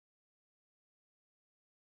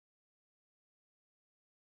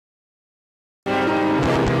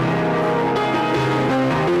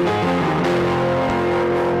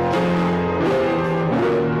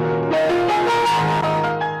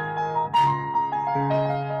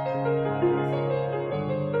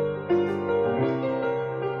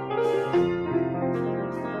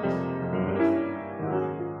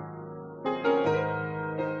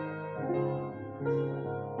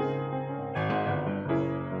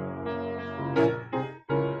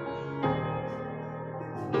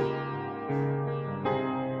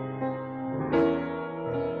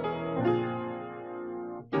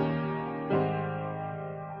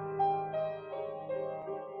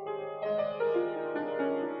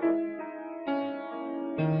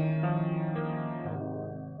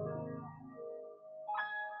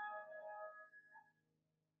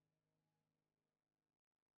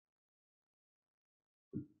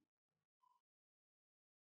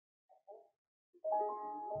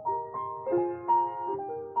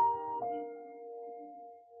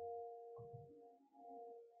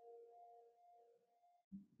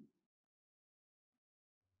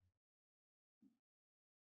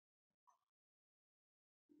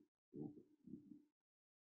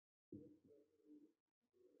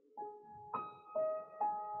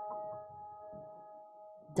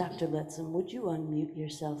Dr. Letson, would you unmute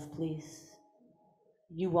yourself, please?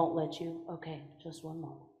 You won't let you? Okay, just one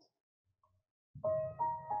moment.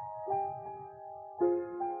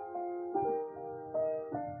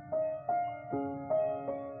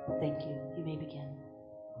 Thank you. You may begin.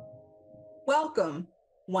 Welcome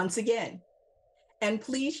once again, and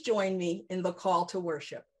please join me in the call to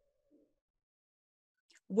worship.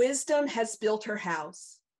 Wisdom has built her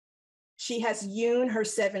house. She has hewn her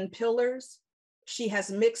 7 pillars. She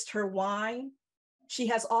has mixed her wine. She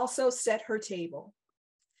has also set her table.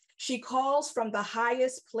 She calls from the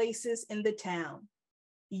highest places in the town.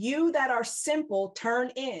 You that are simple,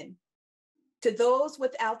 turn in. To those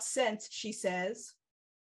without sense, she says,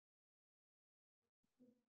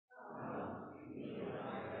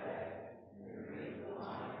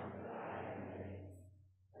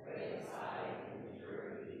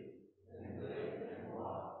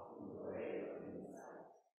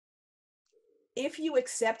 if you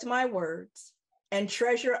accept my words and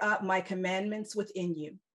treasure up my commandments within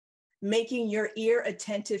you, making your ear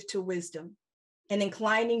attentive to wisdom and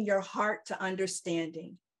inclining your heart to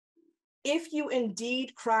understanding, if you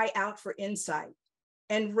indeed cry out for insight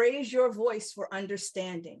and raise your voice for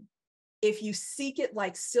understanding, if you seek it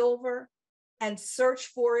like silver and search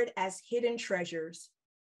for it as hidden treasures,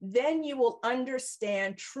 then you will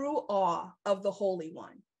understand true awe of the Holy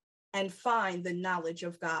One and find the knowledge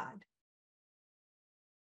of God.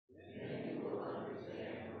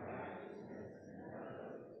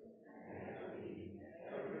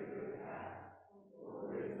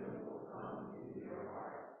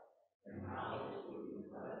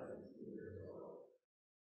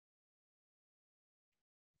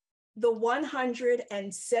 The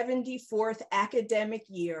 174th academic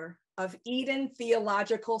year of Eden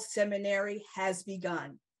Theological Seminary has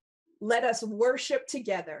begun. Let us worship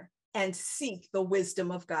together and seek the wisdom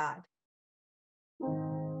of God.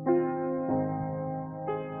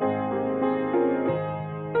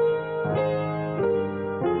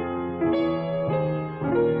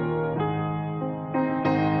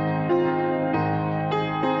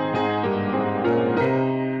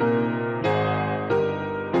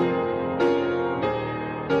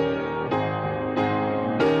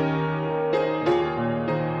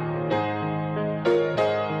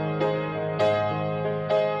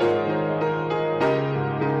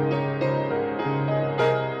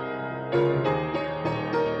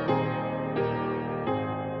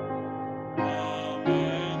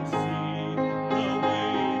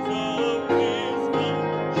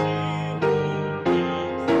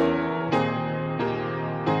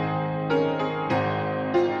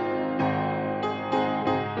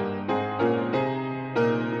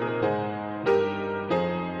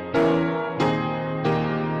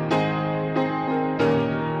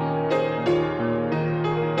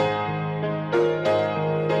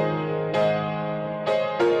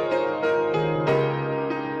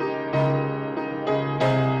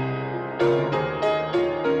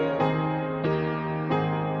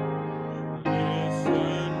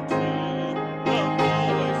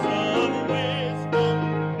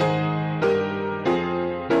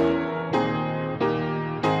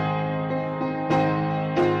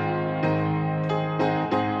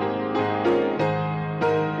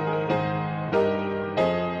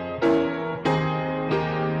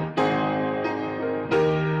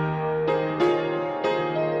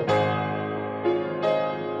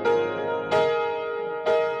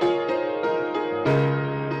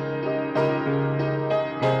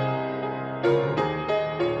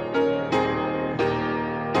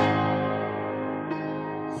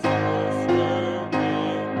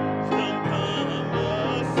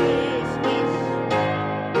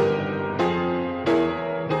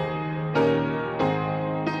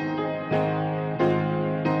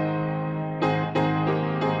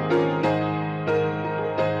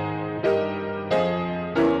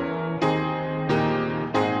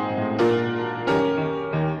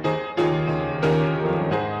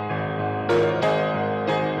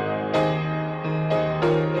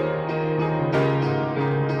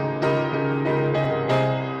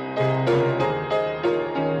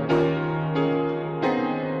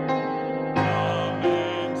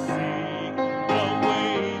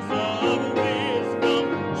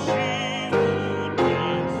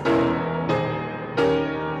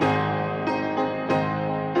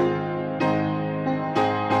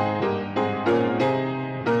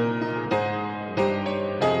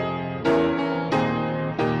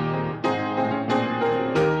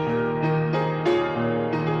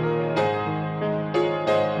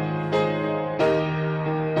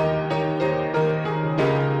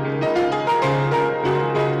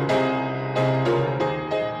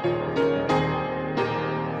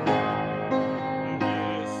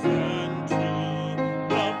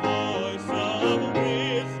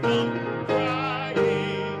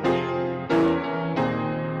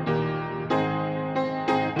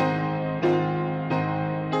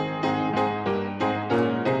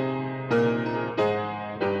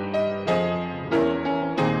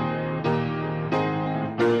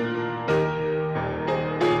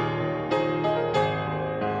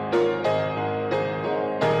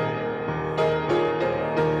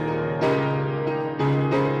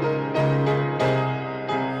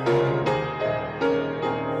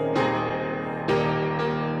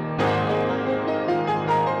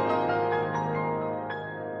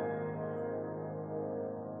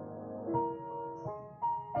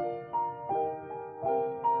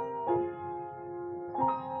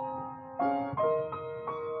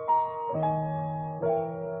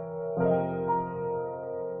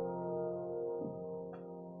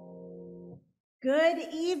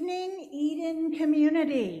 Good evening, Eden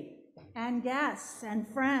community and guests and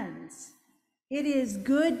friends. It is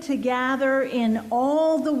good to gather in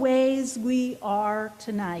all the ways we are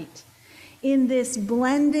tonight in this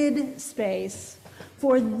blended space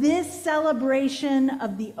for this celebration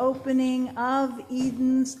of the opening of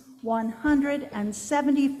Eden's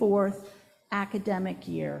 174th academic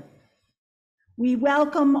year. We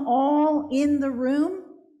welcome all in the room,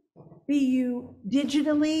 be you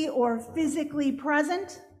digitally or physically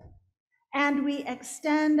present, and we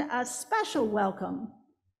extend a special welcome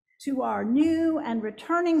to our new and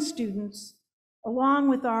returning students, along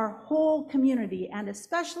with our whole community. And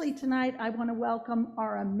especially tonight, I want to welcome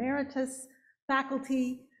our emeritus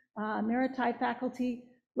faculty, emeriti faculty,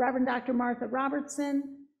 Reverend Dr. Martha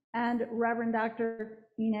Robertson and Reverend Dr.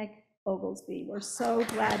 Enoch Oglesby. We're so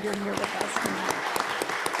glad you're here with us tonight.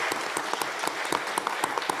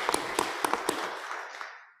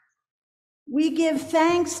 We give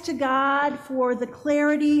thanks to God for the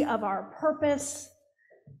clarity of our purpose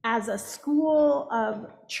as a school of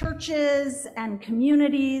churches and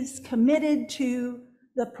communities committed to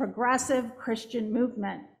the progressive Christian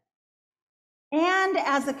movement, and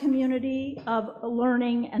as a community of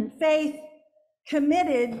learning and faith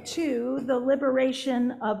committed to the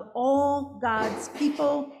liberation of all God's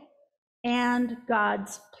people and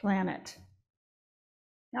God's planet.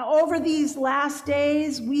 Now, over these last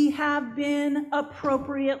days, we have been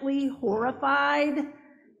appropriately horrified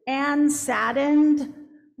and saddened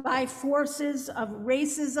by forces of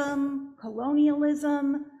racism,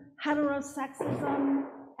 colonialism, heterosexism,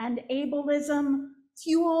 and ableism,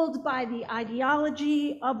 fueled by the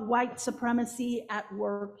ideology of white supremacy at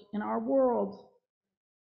work in our world.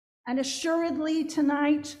 And assuredly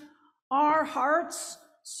tonight, our hearts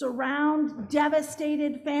surround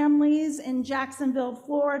devastated families in Jacksonville,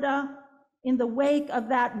 Florida, in the wake of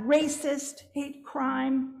that racist hate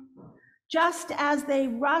crime, just as they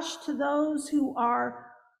rush to those who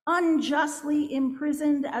are unjustly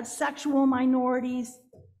imprisoned as sexual minorities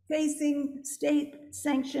facing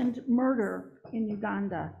state-sanctioned murder in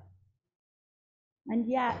Uganda. And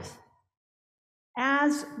yet,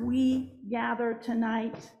 as we gather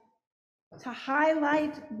tonight to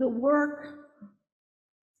highlight the work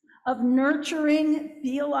of nurturing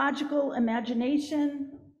theological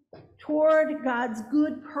imagination toward God's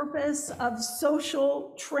good purpose of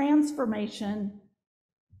social transformation,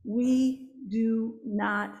 we do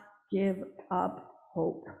not give up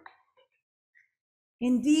hope.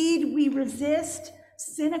 Indeed, we resist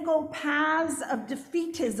cynical paths of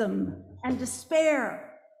defeatism and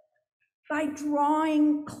despair by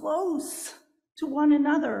drawing close to one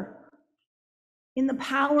another in the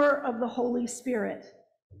power of the Holy Spirit.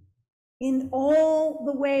 In all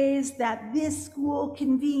the ways that this school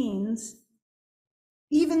convenes,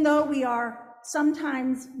 even though we are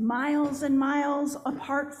sometimes miles and miles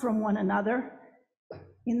apart from one another,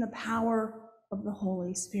 in the power of the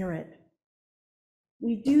Holy Spirit.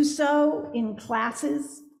 We do so in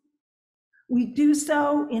classes, we do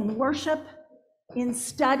so in worship, in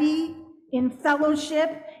study, in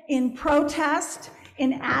fellowship, in protest,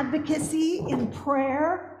 in advocacy, in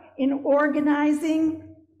prayer, in organizing,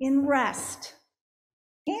 in rest,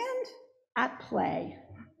 and at play.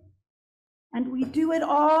 And we do it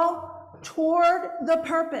all toward the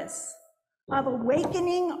purpose of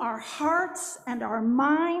awakening our hearts and our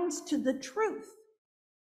minds to the truth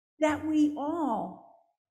that we all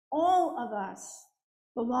of us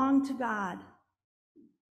belong to God,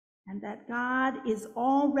 and that God is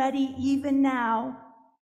already, even now,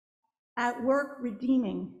 at work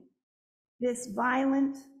redeeming this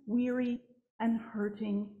violent, weary, and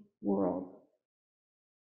hurting world.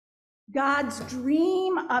 God's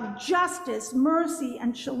dream of justice, mercy,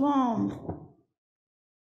 and shalom.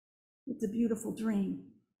 It's a beautiful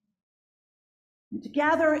dream. And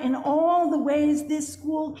together, in all the ways this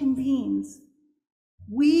school convenes,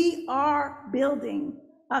 we are building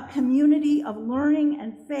a community of learning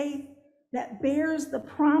and faith that bears the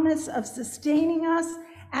promise of sustaining us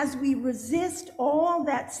as we resist all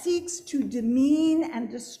that seeks to demean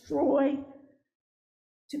and destroy,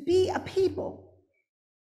 to be a people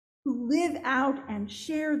who live out and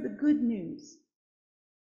share the good news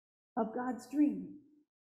of God's dream,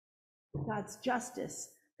 God's justice,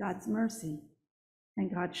 God's mercy,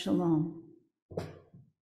 and God's shalom.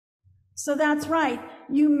 So that's right,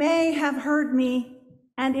 you may have heard me,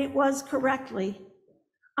 and it was correctly.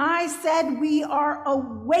 I said we are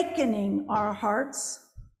awakening our hearts,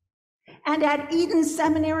 and at Eden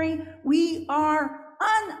Seminary, we are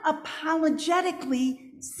unapologetically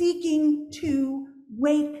seeking to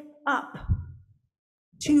wake up,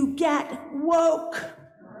 to get woke.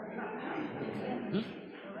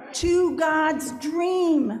 to God's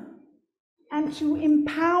dream, and to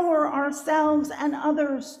empower ourselves and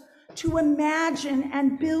others to imagine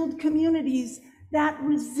and build communities that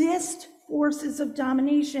resist forces of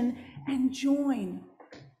domination and join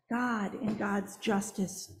God in God's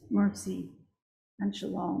justice, mercy, and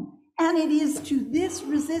shalom. And it is to this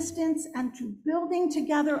resistance and to building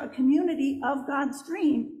together a community of God's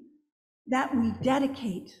dream that we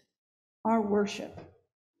dedicate our worship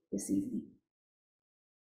this evening.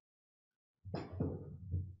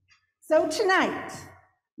 So tonight,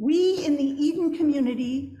 we in the Eden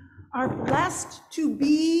community are blessed to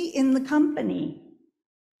be in the company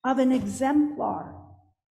of an exemplar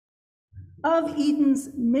of Eden's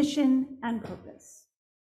mission and purpose.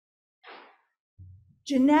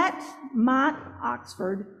 Jeanette Mott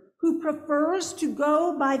Oxford, who prefers to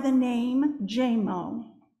go by the name JMO,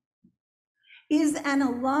 is an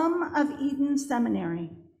alum of Eden Seminary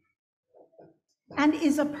and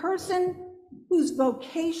is a person whose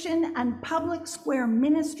vocation and public square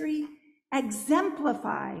ministry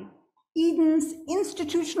exemplify Eden's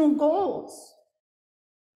institutional goals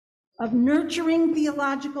of nurturing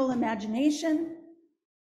theological imagination,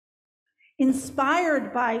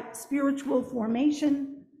 inspired by spiritual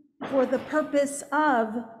formation for the purpose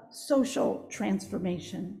of social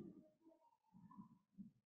transformation.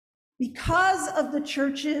 Because of the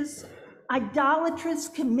church's idolatrous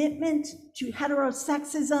commitment to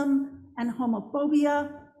heterosexism and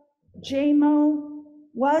homophobia, JMO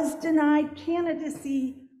was denied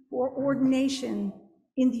candidacy for ordination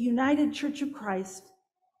in the United Church of Christ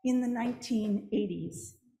in the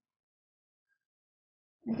 1980s.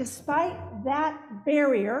 And despite that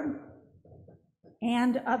barrier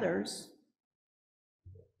and others,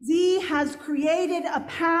 Z has created a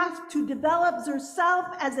path to develop herself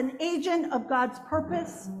as an agent of God's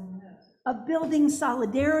purpose of building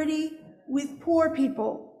solidarity with poor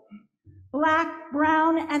people, Black,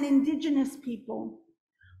 brown, and indigenous people,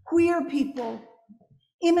 queer people,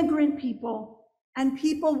 immigrant people, and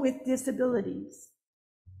people with disabilities.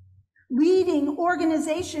 Leading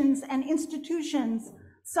organizations and institutions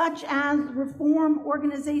such as Reform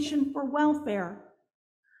Organization for Welfare,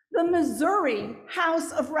 the Missouri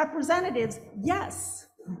House of Representatives, yes,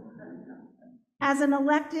 as an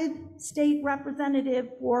elected state representative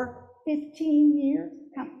for 15 years,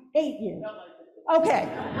 8 years. Okay,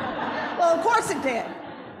 well, of course it did.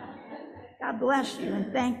 God bless you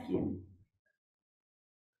and thank you.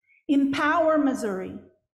 Empower Missouri,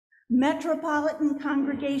 Metropolitan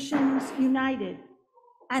Congregations United,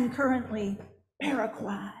 and currently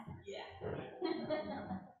Paraquat.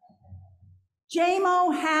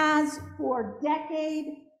 JMO has for decade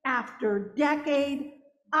after decade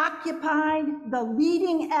occupied the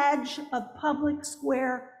leading edge of public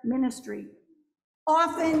square ministry,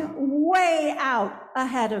 often way out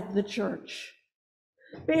ahead of the church,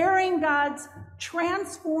 bearing God's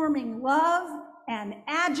transforming love and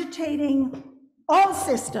agitating all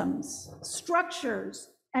systems, structures,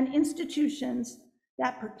 and institutions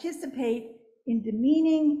that participate in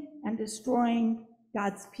demeaning and destroying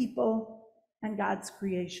God's people and God's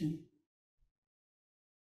creation.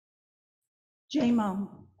 JMO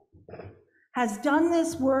has done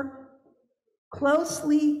this work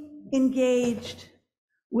closely engaged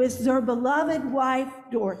with their beloved wife,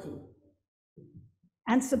 Dorothy,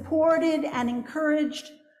 and supported and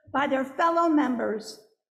encouraged by their fellow members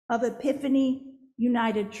of Epiphany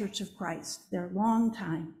United Church of Christ, their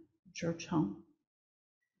longtime church home.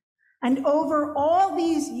 And over all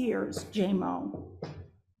these years, JMO,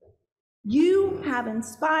 you have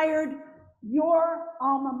inspired your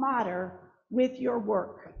alma mater with your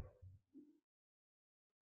work.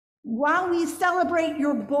 While we celebrate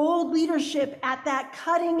your bold leadership at that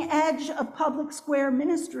cutting edge of public square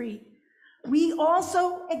ministry, we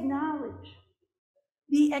also acknowledge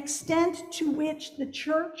the extent to which the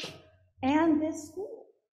church and this school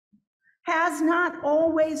has not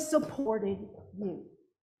always supported you.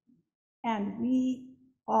 And we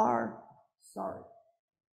are sorry.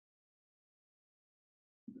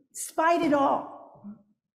 Despite it all,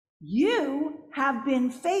 you have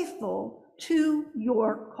been faithful to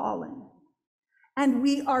your calling, and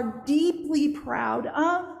we are deeply proud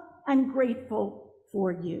of and grateful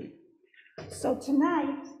for you. So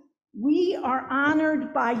tonight, we are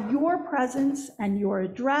honored by your presence and your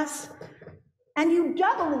address, and you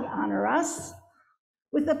doubly honor us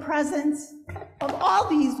with the presence of all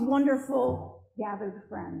these wonderful gathered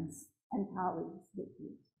friends and colleagues with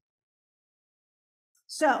you.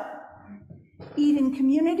 So, Eden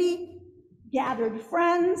community, gathered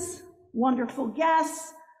friends, wonderful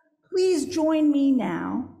guests, please join me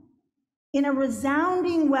now in a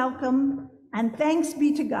resounding welcome And thanks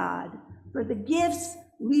be to God for the gifts,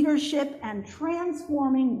 leadership, and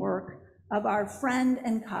transforming work of our friend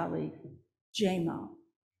and colleague, J-Mo.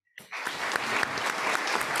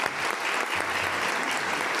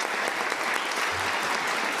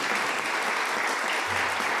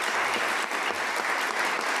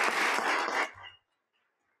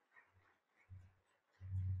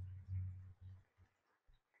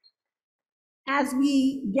 As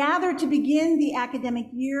we gather to begin the academic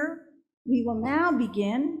year, we will now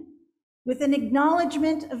begin with an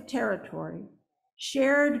acknowledgement of territory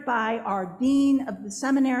shared by our Dean of the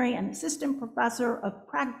Seminary and Assistant Professor of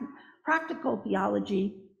Practical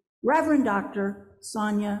Theology, Reverend Dr.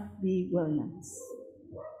 Sonia B. Williams.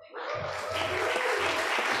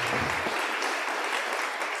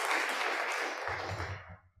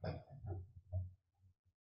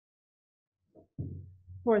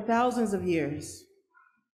 For thousands of years,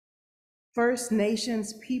 First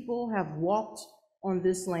Nations people have walked on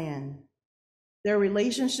this land. Their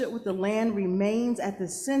relationship with the land remains at the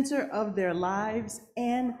center of their lives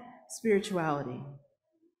and spirituality.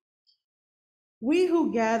 We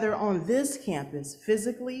who gather on this campus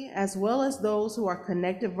physically, as well as those who are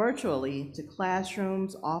connected virtually to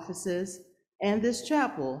classrooms, offices, and this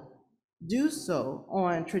chapel, do so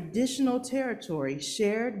on traditional territory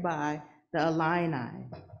shared by the Illini,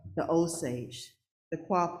 the Osage, the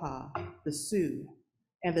Quapaw, the Sioux,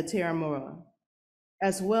 and the Tarahumara,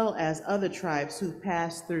 as well as other tribes who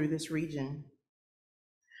pass through this region.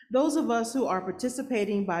 Those of us who are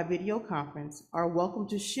participating by video conference are welcome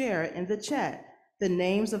to share in the chat the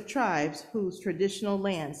names of tribes whose traditional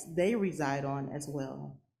lands they reside on as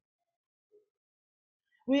well.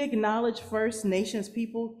 We acknowledge First Nations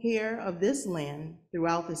people care of this land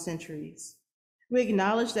throughout the centuries. We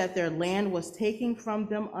acknowledge that their land was taken from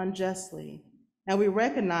them unjustly, and we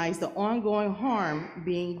recognize the ongoing harm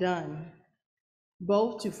being done,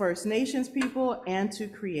 both to First Nations people and to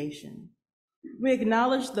creation. We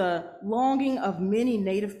acknowledge the longing of many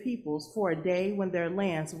Native peoples for a day when their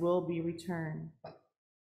lands will be returned.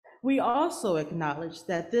 We also acknowledge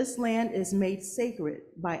that this land is made sacred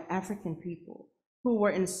by African people who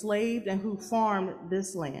were enslaved and who farmed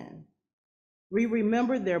this land. We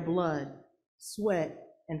remember their blood, sweat,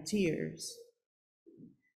 and tears.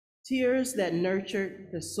 Tears that nurtured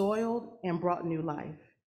the soil and brought new life.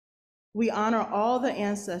 We honor all the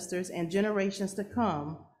ancestors and generations to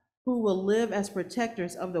come who will live as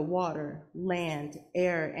protectors of the water, land,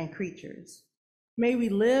 air, and creatures. May we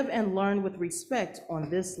live and learn with respect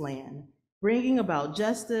on this land, bringing about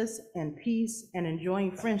justice and peace and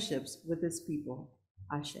enjoying friendships with its people.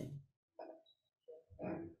 Ashe.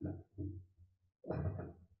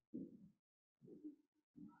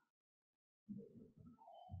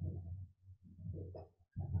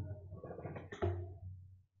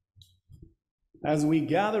 As we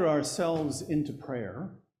gather ourselves into prayer,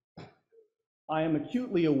 I am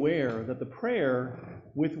acutely aware that the prayer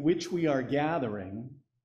with which we are gathering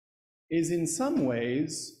is in some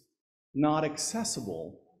ways not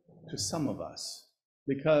accessible to some of us,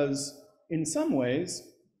 because in some ways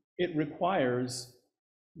it requires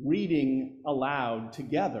reading aloud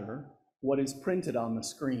together what is printed on the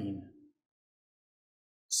screen.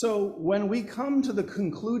 So when we come to the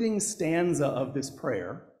concluding stanza of this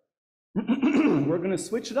prayer, we're going to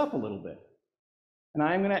switch it up a little bit. And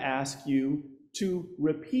I'm going to ask you to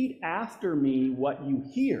repeat after me what you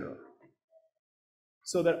hear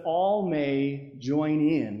so that all may join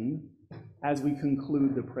in as we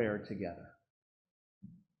conclude the prayer together.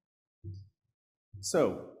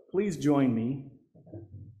 So please join me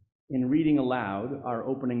in reading aloud our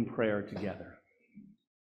opening prayer together.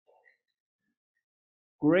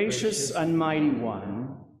 Gracious and mighty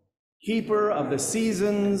one, keeper of the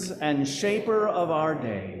seasons and shaper of our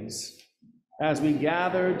days, as we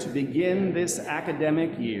gather to begin this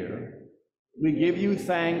academic year, we give you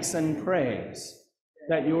thanks and praise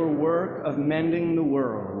that your work of mending the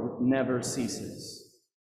world never ceases.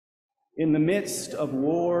 In the midst of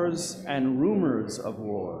wars and rumors of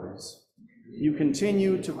wars, you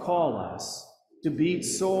continue to call us to beat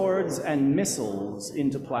swords and missiles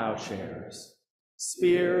into plowshares,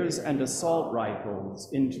 spears and assault rifles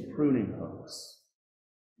into pruning hooks.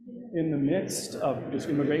 In the midst of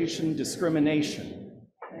immigration discrimination,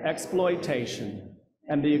 exploitation,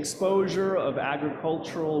 and the exposure of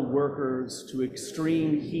agricultural workers to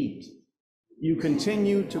extreme heat, you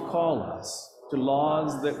continue to call us to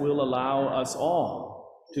laws that will allow us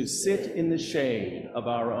all to sit in the shade of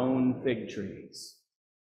our own fig trees.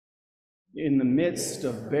 In the midst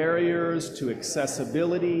of barriers to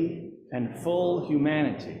accessibility and full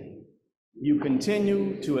humanity, you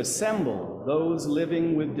continue to assemble those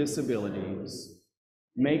living with disabilities,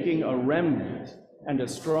 making a remnant and a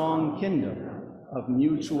strong kingdom of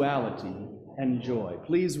mutuality and joy.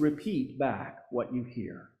 Please repeat back what you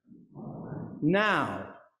hear. Now,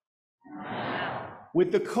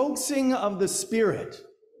 with the coaxing of the Spirit,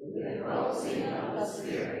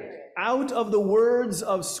 out of the words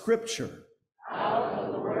of Scripture,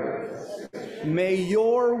 may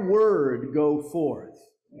your word go forth.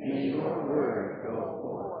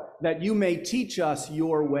 That you may teach us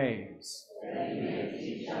your ways.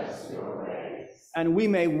 And we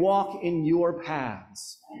may walk in your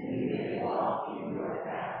paths.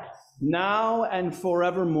 Now and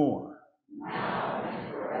forevermore.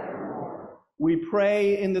 We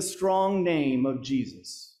pray in the strong name of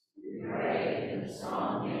Jesus.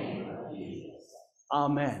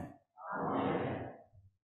 Amen.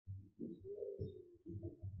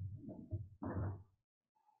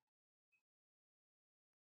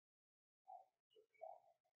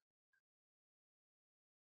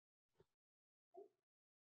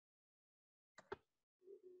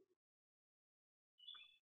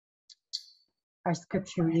 Our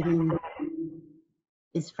scripture reading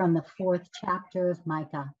is from the 4th chapter of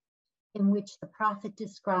Micah, in which the prophet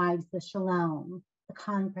describes the shalom, the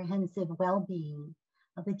comprehensive well-being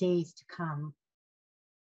of the days to come.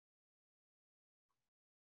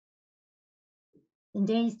 In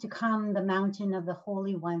days to come, the mountain of the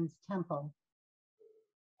Holy One's temple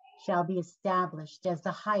shall be established as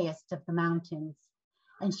the highest of the mountains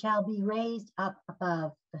and shall be raised up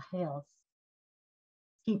above the hills.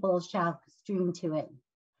 People shall stream to it,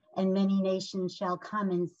 and many nations shall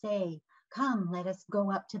come and say, "Come, let us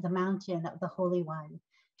go up to the mountain of the Holy One,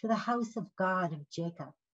 to the house of God of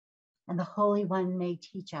Jacob, and the Holy One may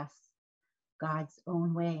teach us God's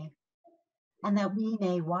own way, and that we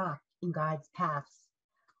may walk in God's paths.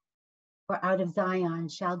 For out of Zion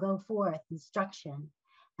shall go forth instruction,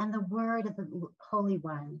 and the word of the Holy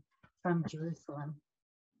One from Jerusalem.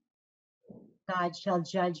 God shall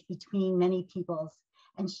judge between many peoples,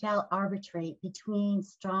 and shall arbitrate between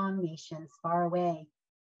strong nations far away.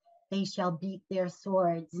 They shall beat their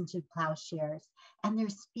swords into plowshares, and their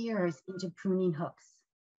spears into pruning hooks.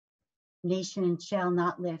 Nation shall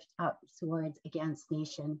not lift up swords against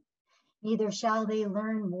nation, neither shall they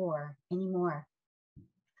learn war anymore.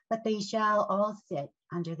 But they shall all sit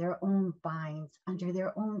under their own vines, under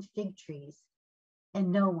their own fig trees,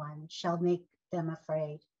 and no one shall make them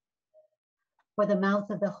afraid. For the mouth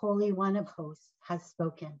of the Holy One of Hosts has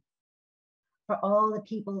spoken. For all the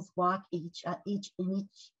peoples walk each in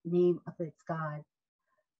each name of its God.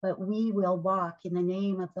 But we will walk in the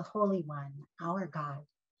name of the Holy One, our God,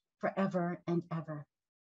 forever and ever.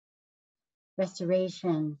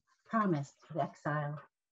 Restoration promised of exile.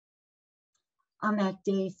 On that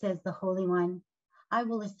day, says the Holy One, I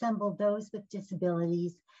will assemble those with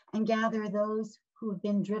disabilities and gather those who have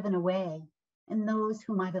been driven away and those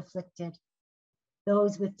whom I've afflicted.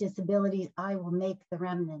 Those with disabilities I will make the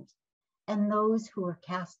remnant, and those who are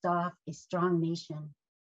cast off a strong nation.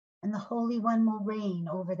 And the Holy One will reign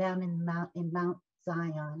over them in Mount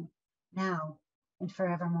Zion, now and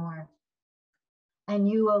forevermore. And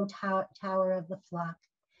you, O tower of the flock,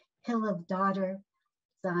 hill of daughter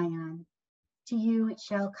Zion, to you it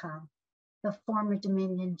shall come, the former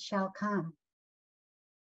dominion shall come,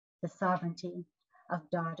 the sovereignty of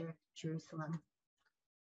daughter Jerusalem.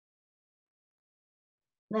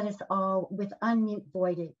 Let us all, with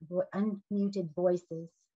unmuted voices,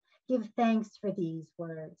 give thanks for these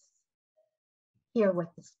words. Hear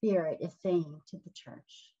what the Spirit is saying to the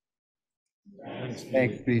church.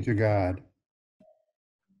 Thanks be to God.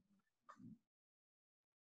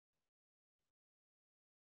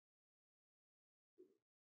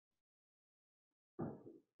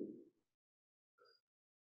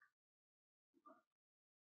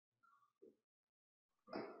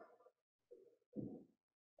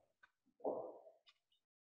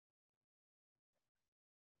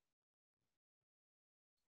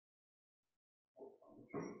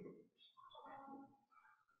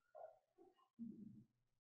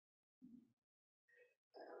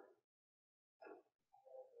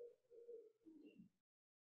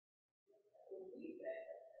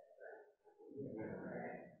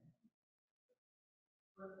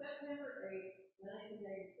 On September 8th,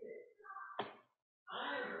 1986,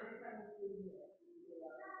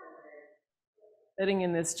 sitting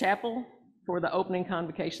in this chapel for the opening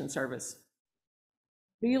convocation service,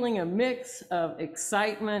 feeling a mix of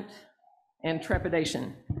excitement and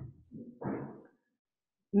trepidation.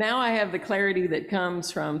 Now I have the clarity that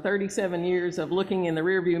comes from 37 years of looking in the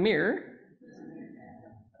rearview mirror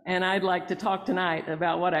And I'd like to talk tonight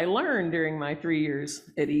about what I learned during my 3 years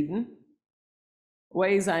at Eden,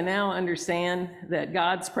 ways I now understand that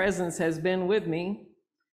God's presence has been with me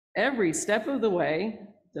every step of the way,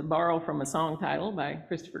 to borrow from a song title by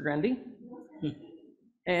Christopher Grundy,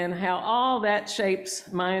 and how all that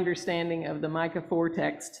shapes my understanding of the Micah 4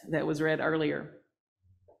 text that was read earlier.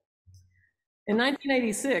 In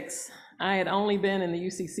 1986, I had only been in the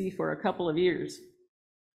UCC for a couple of years.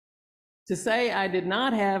 To say I did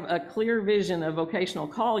not have a clear vision of vocational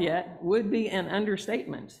call yet would be an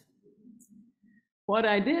understatement. What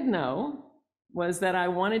I did know was that I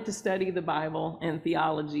wanted to study the Bible and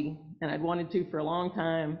theology, and I'd wanted to for a long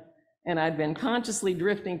time, and I'd been consciously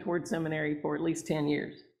drifting toward seminary for at least 10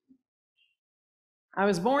 years. I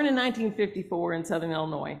was born in 1954 in Southern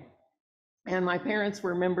Illinois, and my parents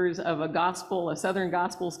were members of a Southern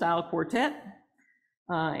gospel style quartet,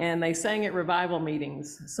 and they sang at revival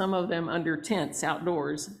meetings, some of them under tents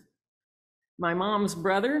outdoors. My mom's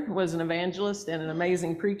brother was an evangelist and an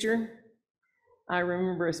amazing preacher. I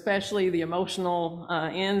remember especially the emotional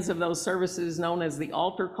ends of those services known as the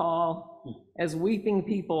altar call, as weeping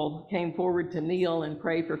people came forward to kneel and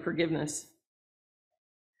pray for forgiveness.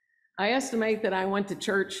 I estimate that I went to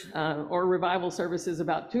church or revival services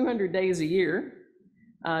about 200 days a year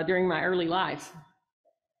during my early life.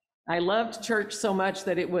 I loved church so much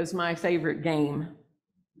that it was my favorite game.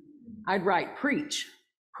 I'd write preach,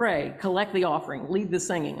 pray, collect the offering, lead the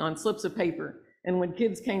singing on slips of paper. And when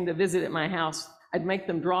kids came to visit at my house, I'd make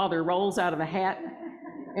them draw their rolls out of a hat,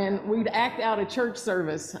 and we'd act out a church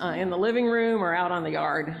service in the living room or out on the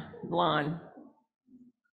yard lawn.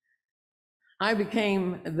 I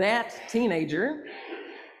became that teenager,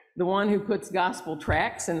 the one who puts gospel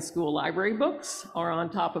tracts in school library books or on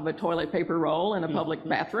top of a toilet paper roll in a public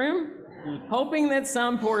bathroom, hoping that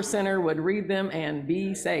some poor sinner would read them and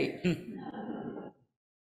be saved.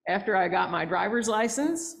 After I got my driver's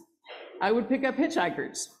license, I would pick up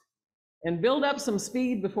hitchhikers and build up some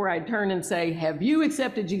speed before I'd turn and say, "Have you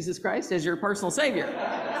accepted Jesus Christ as your personal Savior?"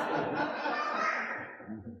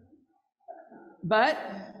 But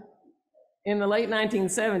in the late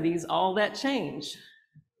 1970s, all that changed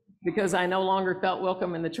because I no longer felt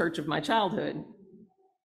welcome in the church of my childhood.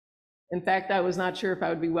 In fact, I was not sure if I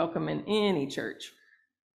would be welcome in any church.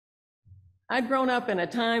 I'd grown up in a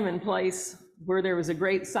time and place where there was a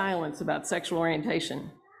great silence about sexual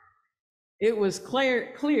orientation. It was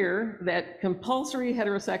clear that compulsory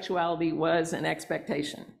heterosexuality was an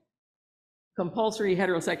expectation. Compulsory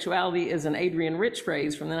heterosexuality is an Adrienne Rich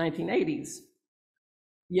phrase from the 1980s.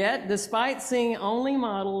 Yet, despite seeing only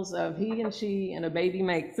models of he and she and a baby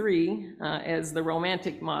make three as the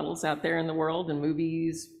romantic models out there in the world in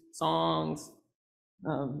movies, songs,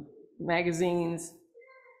 magazines,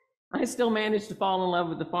 I still managed to fall in love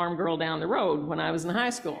with the farm girl down the road when I was in high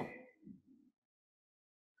school.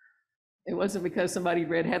 It wasn't because somebody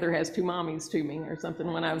read Heather Has Two Mommies to me or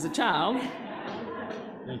something when I was a child.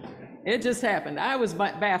 It just happened. I was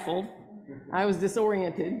baffled. I was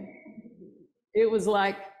disoriented. It was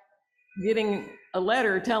like getting a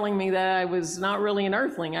letter telling me that I was not really an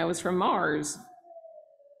earthling. I was from Mars.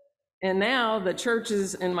 And now the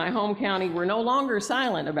churches in my home county were no longer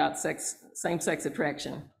silent about same-sex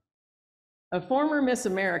attraction. A former Miss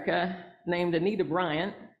America named Anita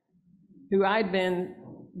Bryant, who I'd been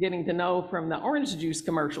getting to know from the orange juice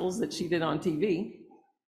commercials that she did on TV,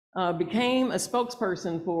 became a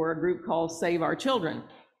spokesperson for a group called Save Our Children,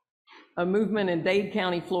 a movement in Dade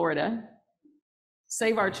County, Florida.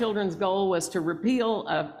 Save Our Children's goal was to repeal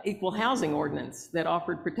an equal housing ordinance that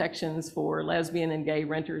offered protections for lesbian and gay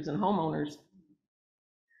renters and homeowners.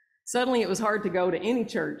 Suddenly, it was hard to go to any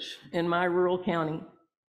church in my rural county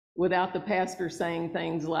without the pastor saying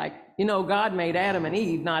things like, "You know, God made Adam and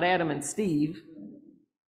Eve, not Adam and Steve."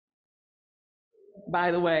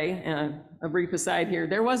 By the way, a brief aside here,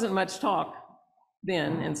 there wasn't much talk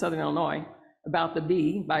then in Southern Illinois about the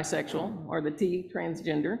B, bisexual, or the T,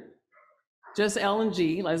 transgender, just L and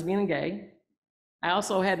G, lesbian and gay. I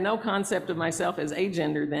also had no concept of myself as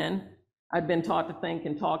agender then. I'd been taught to think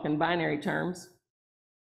and talk in binary terms.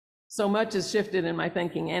 So much has shifted in my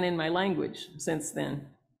thinking and in my language since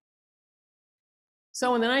then.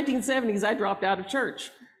 So in the 1970s, I dropped out of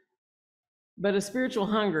church, but a spiritual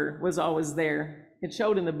hunger was always there. It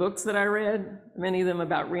showed in the books that I read, many of them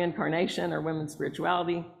about reincarnation or women's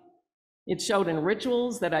spirituality. It showed in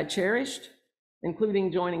rituals that I cherished,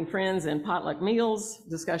 including joining friends in potluck meals,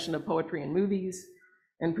 discussion of poetry and movies,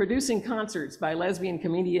 and producing concerts by lesbian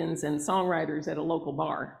comedians and songwriters at a local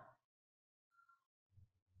bar.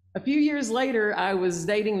 A few years later, I was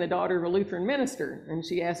dating the daughter of a Lutheran minister, and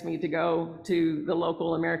she asked me to go to the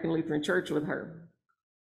local American Lutheran church with her.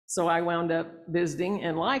 So I wound up visiting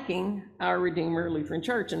and liking our Redeemer Lutheran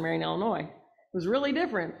Church in Marion, Illinois. It was really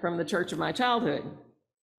different from the church of my childhood.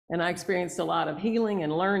 And I experienced a lot of healing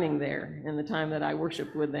and learning there in the time that I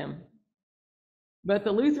worshiped with them. But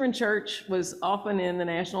the Lutheran Church was often in the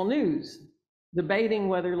national news, debating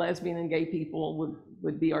whether lesbian and gay people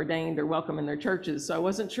would be ordained or welcome in their churches. So I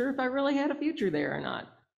wasn't sure if I really had a future there or not.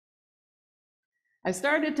 I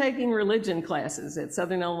started taking religion classes at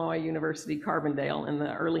Southern Illinois University, Carbondale in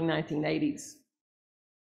the early 1980s.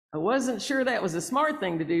 I wasn't sure that was a smart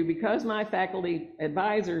thing to do because my faculty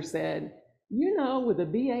advisor said, you know, with a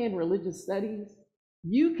BA in religious studies,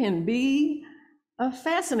 you can be a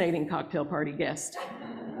fascinating cocktail party guest.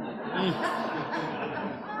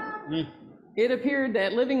 It appeared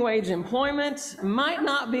that living wage employment might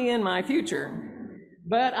not be in my future,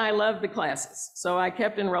 but I loved the classes, so I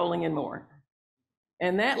kept enrolling in more.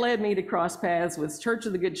 And that led me to cross paths with Church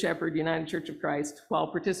of the Good Shepherd, United Church of Christ, while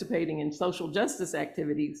participating in social justice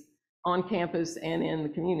activities on campus and in the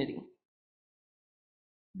community.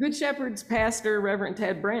 Good Shepherd's pastor, Reverend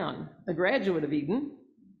Ted Brown, a graduate of Eden,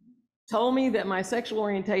 told me that my sexual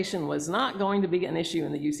orientation was not going to be an issue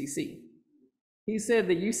in the UCC. He said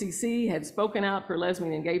the UCC had spoken out for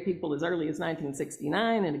lesbian and gay people as early as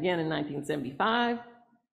 1969 and again in 1975.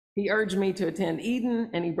 He urged me to attend Eden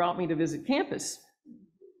and he brought me to visit campus.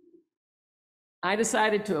 I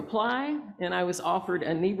decided to apply and I was offered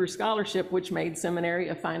a Niebuhr scholarship, which made seminary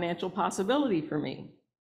a financial possibility for me.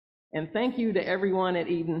 And thank you to everyone at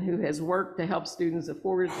Eden who has worked to help students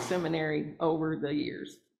afford seminary over the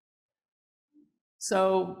years.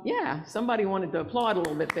 So yeah, somebody wanted to applaud a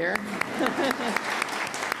little bit there.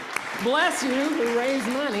 Bless you who raised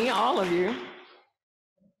money, all of you.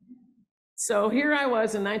 So here I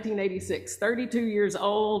was in 1986, 32 years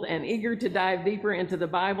old and eager to dive deeper into the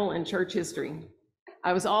Bible and church history.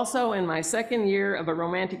 I was also in my second year of a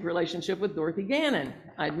romantic relationship with Dorothy Gannon.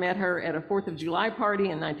 I'd met her at a 4th of July party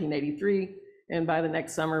in 1983, and by the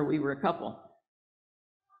next summer we were a couple.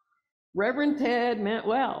 Reverend Ted meant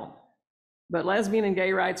well, but lesbian and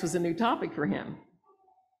gay rights was a new topic for him.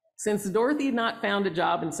 Since Dorothy had not found a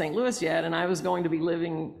job in St. Louis yet, and I was going to be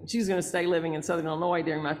she was going to stay living in Southern Illinois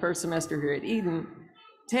during my first semester here at Eden,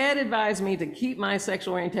 Ted advised me to keep my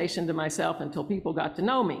sexual orientation to myself until people got to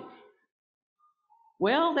know me.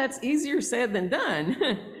 Well, that's easier said than done.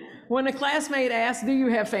 When a classmate asks, do you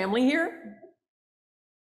have family here?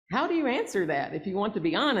 How do you answer that if you want to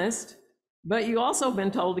be honest, but you also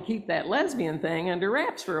been told to keep that lesbian thing under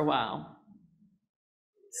wraps for a while?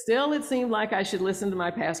 Still, it seemed like I should listen to my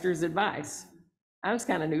pastor's advice. I was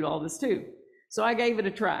kind of new to all this too, so I gave it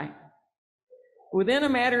a try. Within a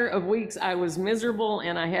matter of weeks, I was miserable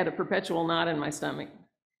and I had a perpetual knot in my stomach.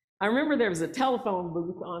 I remember there was a telephone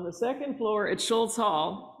booth on the second floor at Schultz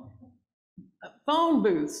Hall. Phone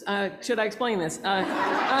booths, should I explain this?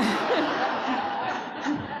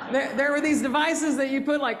 There were these devices that you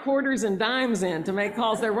put like quarters and dimes in to make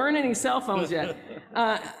calls. There weren't any cell phones yet.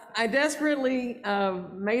 I desperately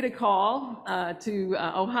made a call to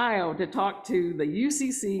Ohio to talk to the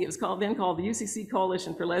UCC. It was then called the UCC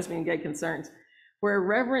Coalition for Lesbian and Gay Concerns, where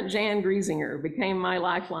Reverend Jan Griesinger became my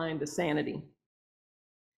lifeline to sanity.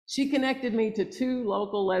 She connected me to 2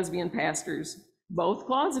 local lesbian pastors, both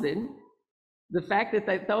closeted. The fact that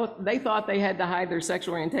they thought they had to hide their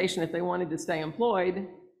sexual orientation if they wanted to stay employed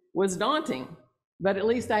was daunting, but at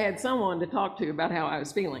least I had someone to talk to about how I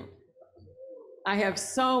was feeling. I have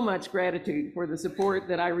so much gratitude for the support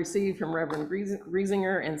that I received from Reverend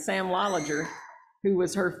Griesinger and Sam Lolliger, who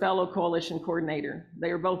was her fellow coalition coordinator. They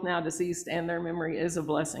are both now deceased and their memory is a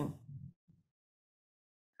blessing.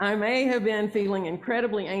 I may have been feeling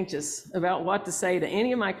incredibly anxious about what to say to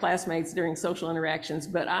any of my classmates during social interactions,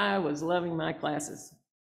 but I was loving my classes.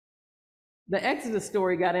 The Exodus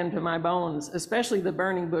story got into my bones, especially the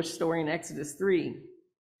burning bush story in Exodus 3.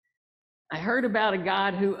 I heard about a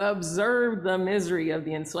God who observed the misery of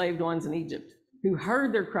the enslaved ones in Egypt, who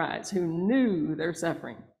heard their cries, who knew their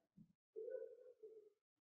suffering.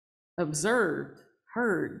 Observed,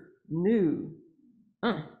 heard, knew.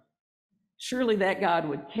 Surely that God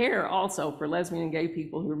would care also for lesbian and gay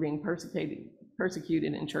people who are being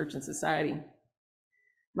persecuted in church and society.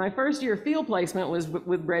 My first year field placement was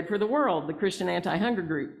with Bread for the World, the Christian anti-hunger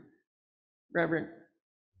group. Reverend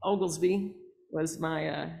Oglesby was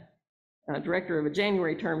my director of a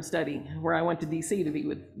January term study where I went to DC to be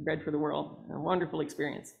with Bread for the World. A wonderful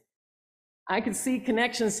experience. I could see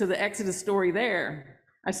connections to the Exodus story there.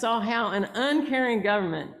 I saw how an uncaring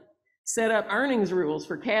government set up earnings rules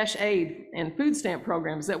for cash aid and food stamp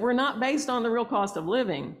programs that were not based on the real cost of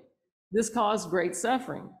living. This caused great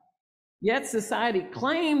suffering. Yet society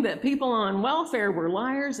claimed that people on welfare were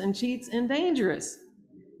liars and cheats and dangerous.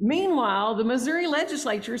 Meanwhile, the Missouri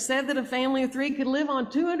legislature said that a family of 3 could live on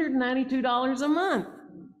 $292 a month,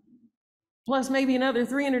 plus maybe another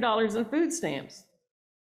 $300 in food stamps.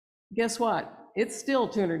 Guess what? It's still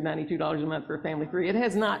 $292 a month for a family of 3. It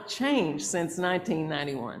has not changed since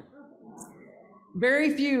 1991.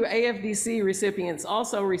 Very few AFDC recipients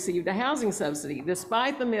also received a housing subsidy,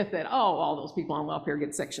 despite the myth that, oh, all those people on welfare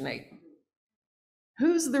get Section 8.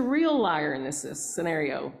 Who's the real liar in this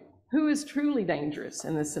scenario? Who is truly dangerous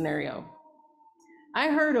in this scenario? I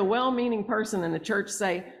heard a well-meaning person in the church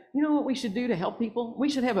say, you know what we should do to help people? We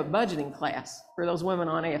should have a budgeting class for those women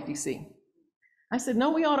on AFDC. I said, no,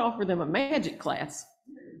 we ought to offer them a magic class,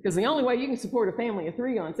 because the only way you can support a family of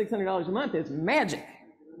 3 on $600 a month is magic.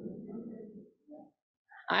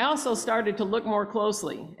 I also started to look more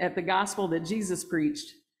closely at the gospel that Jesus preached,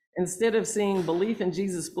 instead of seeing belief in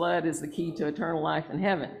Jesus' blood as the key to eternal life in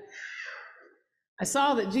heaven. I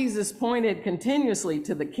saw that Jesus pointed continuously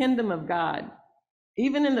to the kingdom of God,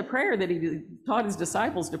 even in the prayer that he taught his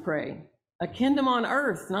disciples to pray, a kingdom on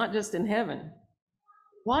earth, not just in heaven.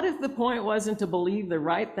 What if the point wasn't to believe the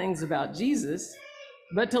right things about Jesus,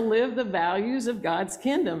 but to live the values of God's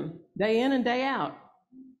kingdom day in and day out?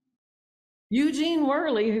 Eugene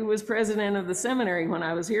Worley, who was president of the seminary when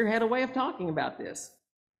I was here, had a way of talking about this.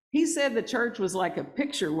 He said the church was like a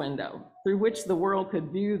picture window through which the world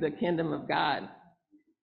could view the kingdom of God.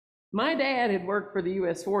 My dad had worked for the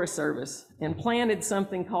U.S. Forest Service and planted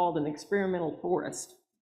something called an experimental forest.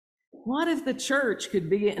 What if the church could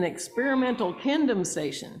be an experimental kingdom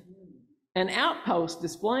station, an outpost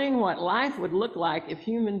displaying what life would look like if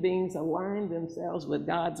human beings aligned themselves with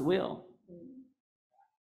God's will?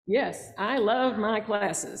 Yes, I loved my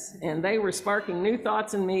classes, and they were sparking new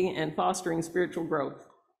thoughts in me and fostering spiritual growth.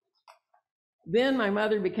 Then my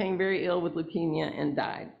mother became very ill with leukemia and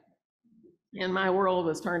died, and my world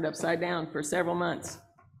was turned upside down for several months.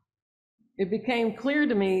 It became clear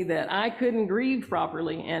to me that I couldn't grieve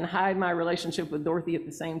properly and hide my relationship with Dorothy at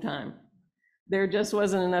the same time. There just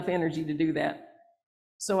wasn't enough energy to do that.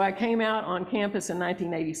 So I came out on campus in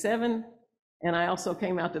 1987, and I also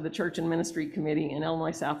came out to the Church and Ministry Committee in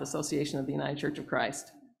Illinois South Association of the United Church of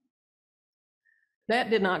Christ.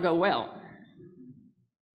 That did not go well.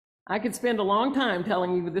 I could spend a long time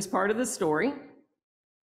telling you this part of the story,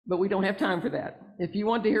 but we don't have time for that. If you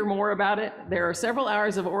want to hear more about it, there are several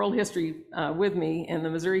hours of oral history with me in the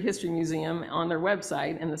Missouri History Museum on their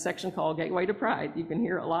website in the section called Gateway to Pride. You can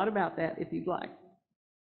hear a lot about that if you'd like.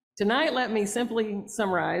 Tonight, let me simply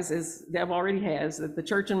summarize, as Deb already has, that the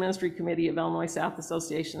Church and Ministry Committee of Illinois South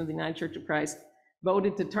Association of the United Church of Christ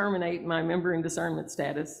voted to terminate my member in discernment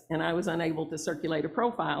status, and I was unable to circulate a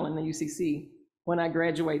profile in the UCC when I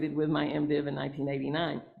graduated with my MDiv in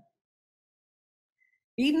 1989.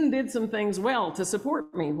 Eden did some things well to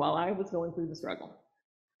support me while I was going through the struggle,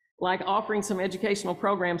 like offering some educational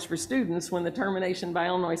programs for students when the termination by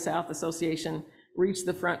Illinois South Association reached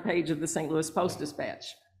the front page of the St. Louis Post-Dispatch.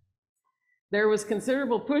 There was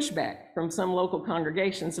considerable pushback from some local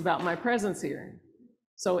congregations about my presence here.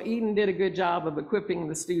 So Eden did a good job of equipping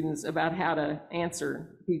the students about how to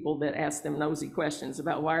answer people that ask them nosy questions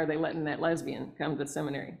about why are they letting that lesbian come to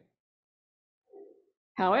seminary.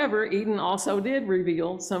 However, Eden also did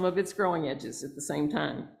reveal some of its growing edges at the same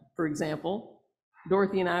time. For example,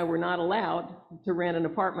 Dorothy and I were not allowed to rent an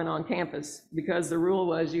apartment on campus because the rule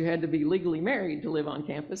was you had to be legally married to live on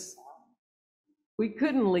campus. We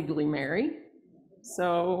couldn't legally marry,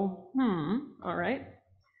 so, all right.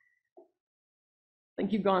 I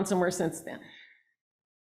think you've gone somewhere since then.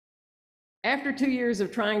 After 2 years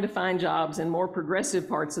of trying to find jobs in more progressive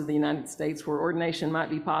parts of the United States where ordination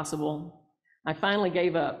might be possible, I finally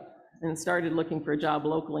gave up and started looking for a job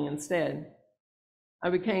locally instead.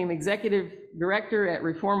 I became executive director at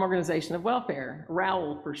Reform Organization of Welfare,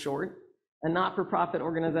 ROWL for short, a not-for-profit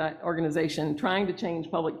organization trying to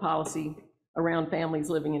change public policy around families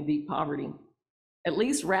living in deep poverty. At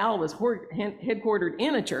least ROWL was headquartered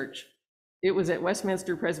in a church. It was at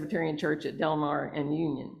Westminster Presbyterian Church at Del Mar and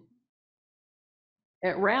Union.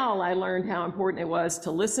 At ROWL, I learned how important it was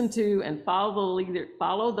to listen to and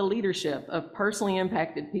follow the leadership of personally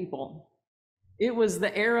impacted people. It was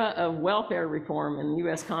the era of welfare reform in the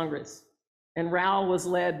US Congress, and ROWL was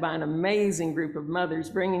led by an amazing group of mothers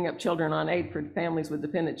bringing up children on aid for families with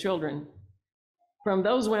dependent children. From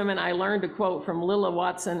those women, I learned a quote from Lilla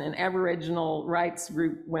Watson and Aboriginal rights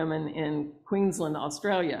group women in Queensland,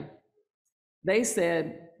 Australia. They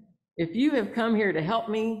said, "If you have come here to help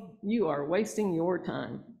me, you are wasting your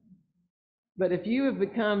time. But if you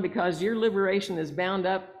have come because your liberation is bound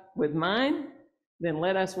up with mine, then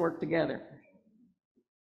let us work together.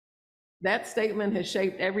 That statement has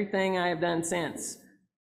shaped everything I have done since.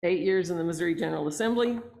 8 years in the Missouri General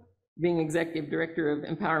Assembly, being executive director of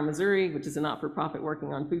Empower Missouri, which is a not-for-profit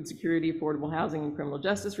working on food security, affordable housing, and criminal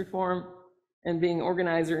justice reform, and being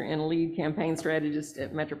organizer and lead campaign strategist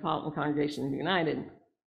at Metropolitan Congregation United.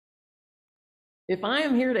 If I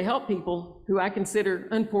am here to help people who I consider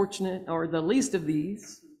unfortunate or the least of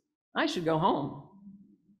these, I should go home.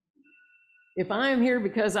 If I am here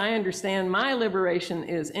because I understand my liberation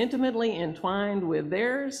is intimately entwined with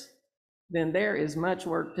theirs, then there is much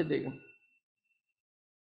work to do.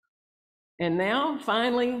 And now,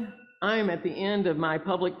 finally, I'm at the end of my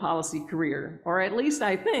public policy career, or at least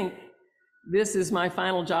I think this is my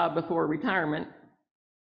final job before retirement.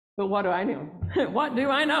 But what do I know? What do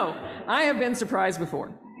I know? I have been surprised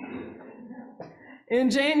before. In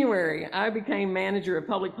January, I became manager of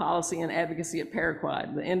public policy and advocacy at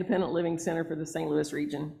Paraquad, the Independent Living Center for the St. Louis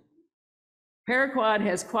region. Paraquad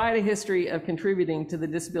has quite a history of contributing to the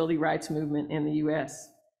disability rights movement in the US.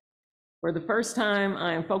 For the first time,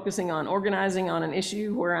 I am focusing on organizing on an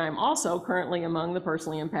issue where I'm also currently among the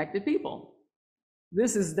personally impacted people.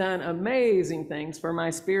 This has done amazing things for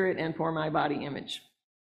my spirit and for my body image.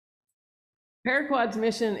 Paraquad's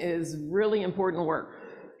mission is really important work.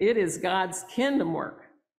 It is God's kingdom work.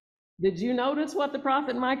 Did you notice what the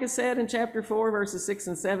prophet Micah said in chapter 4, verses 6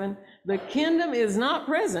 and 7? The kingdom is not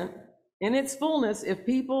present in its fullness if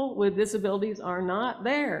people with disabilities are not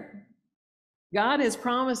there. God has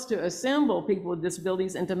promised to assemble people with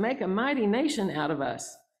disabilities and to make a mighty nation out of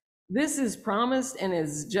us. This is promised and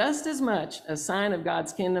is just as much a sign of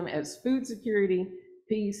God's kingdom as food security,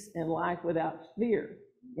 peace, and life without fear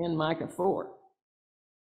in Micah 4.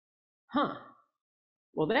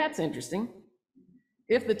 Well, that's interesting.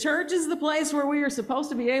 If the church is the place where we are supposed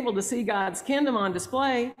to be able to see God's kingdom on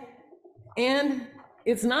display, and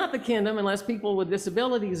it's not the kingdom unless people with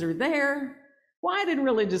disabilities are there, why did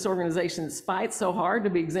religious organizations fight so hard to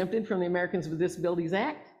be exempted from the Americans with Disabilities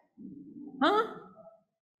Act?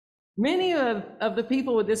 Many of the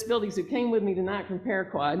people with disabilities who came with me tonight from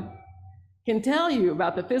Paraquad can tell you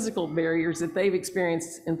about the physical barriers that they've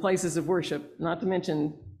experienced in places of worship, not to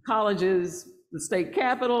mention colleges, the state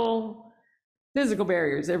capitol, physical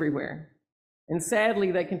barriers everywhere. And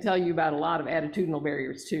sadly, they can tell you about a lot of attitudinal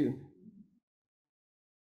barriers too.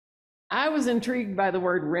 I was intrigued by the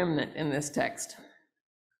word remnant in this text.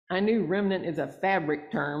 I knew remnant is a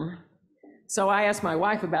fabric term, so I asked my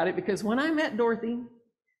wife about it because when I met Dorothy,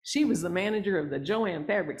 she was the manager of the Joann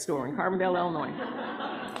fabric store in Carbondale, Illinois.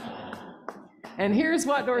 And here's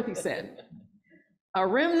what Dorothy said. A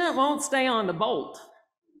remnant won't stay on the bolt.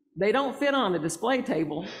 They don't fit on the display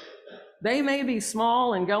table. They may be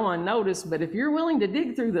small and go unnoticed, but if you're willing to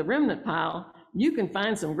dig through the remnant pile, you can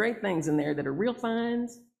find some great things in there that are real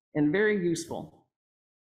finds and very useful.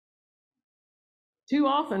 Too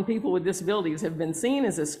often, people with disabilities have been seen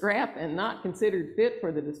as a scrap and not considered fit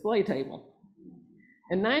for the display table.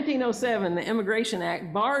 In 1907, the Immigration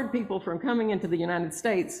Act barred people from coming into the United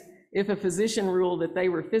States if a physician ruled that they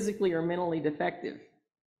were physically or mentally defective.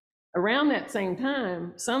 Around that same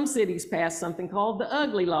time, some cities passed something called the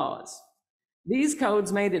Ugly Laws. These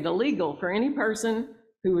codes made it illegal for any person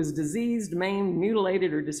who was diseased, maimed,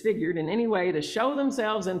 mutilated, or disfigured in any way to show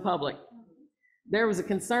themselves in public. There was a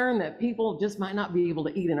concern that people just might not be able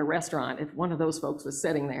to eat in a restaurant if one of those folks was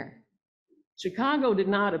sitting there. Chicago did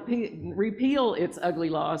not repeal its ugly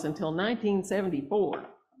laws until 1974.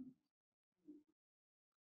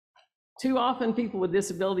 Too often, people with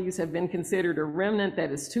disabilities have been considered a remnant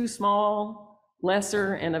that is too small,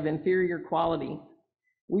 lesser, and of inferior quality.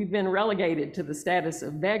 We've been relegated to the status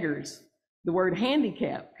of beggars. The word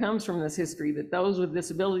handicap comes from this history that those with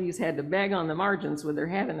disabilities had to beg on the margins with their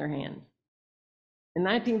hat in their hand. In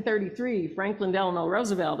 1933, Franklin Delano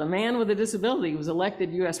Roosevelt, a man with a disability, was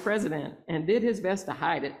elected US president and did his best to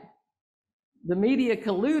hide it. The media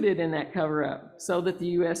colluded in that cover-up so that the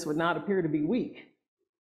US would not appear to be weak.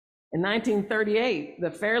 In 1938, the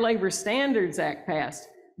Fair Labor Standards Act passed,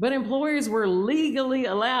 but employers were legally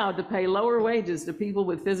allowed to pay lower wages to people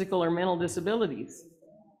with physical or mental disabilities.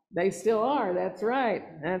 They still are, that's right,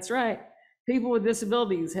 that's right. People with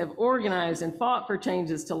disabilities have organized and fought for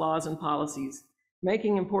changes to laws and policies,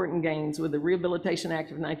 making important gains with the Rehabilitation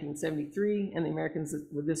Act of 1973 and the Americans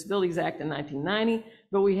with Disabilities Act in 1990,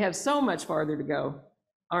 but we have so much farther to go.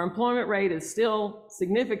 Our employment rate is still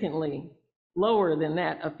significantly lower than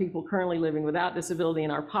that of people currently living without disability,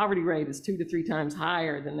 and our poverty rate is 2 to 3 times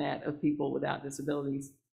higher than that of people without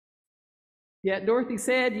disabilities. Yet Dorothy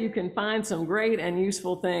said you can find some great and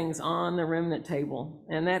useful things on the remnant table,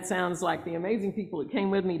 and that sounds like the amazing people that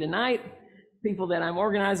came with me tonight people that I'm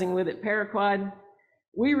organizing with at Paraquad,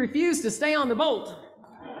 we refuse to stay on the boat.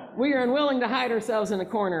 We are unwilling to hide ourselves in a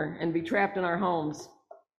corner and be trapped in our homes.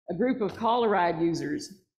 A group of call-a-ride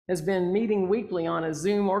users has been meeting weekly on a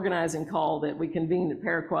Zoom organizing call that we convened at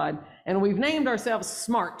Paraquad, and we've named ourselves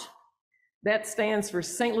SMART. That stands for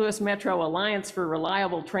St. Louis Metro Alliance for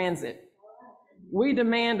Reliable Transit. We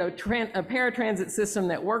demand a paratransit system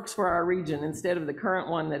that works for our region instead of the current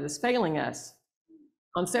one that is failing us.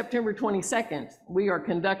 On September 22nd, we are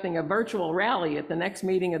conducting a virtual rally at the next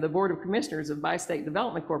meeting of the Board of Commissioners of Bi-State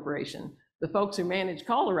Development Corporation, the folks who manage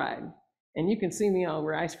Call-a-Ride. And you can see me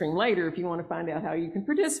over ice cream later if you want to find out how you can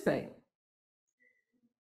participate.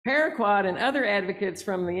 Paraquad and other advocates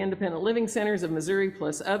from the Independent Living Centers of Missouri,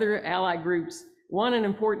 plus other allied groups, want an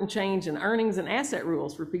important change in earnings and asset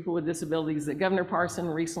rules for people with disabilities that Governor Parson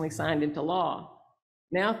recently signed into law.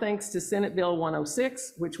 Now, thanks to Senate Bill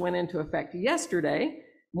 106, which went into effect yesterday,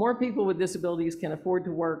 more people with disabilities can afford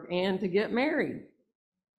to work and to get married.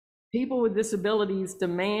 People with disabilities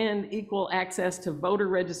demand equal access to voter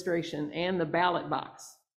registration and the ballot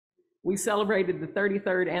box. We celebrated the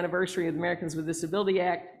 33rd anniversary of the Americans with Disability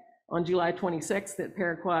Act on July 26th at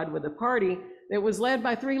Paraquad with a party that was led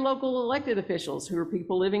by 3 local elected officials who are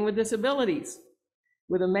people living with disabilities.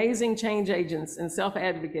 With amazing change agents and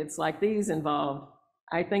self-advocates like these involved,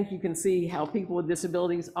 I think you can see how people with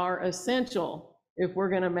disabilities are essential if we're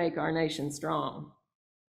going to make our nation strong.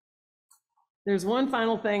 There's one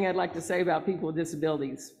final thing I'd like to say about people with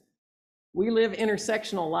disabilities. We live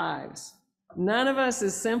intersectional lives. None of us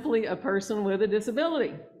is simply a person with a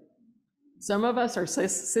disability. Some of us are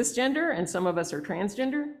cisgender and some of us are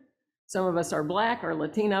transgender. Some of us are Black or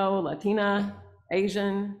Latino, Latina,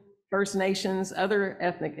 Asian, First Nations, other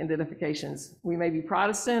ethnic identifications. We may be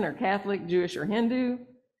Protestant or Catholic, Jewish or Hindu.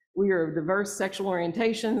 We are of diverse sexual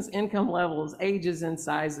orientations, income levels, ages, and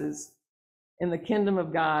sizes. In the kingdom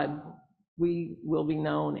of God, we will be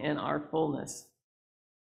known in our fullness.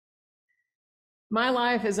 My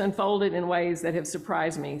life has unfolded in ways that have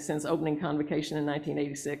surprised me since opening Convocation in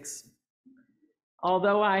 1986.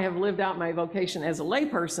 Although I have lived out my vocation as a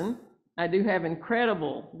layperson, I do have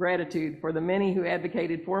incredible gratitude for the many who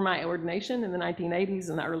advocated for my ordination in the 1980s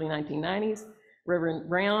and the early 1990s. Reverend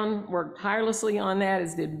Brown worked tirelessly on that,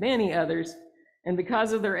 as did many others, and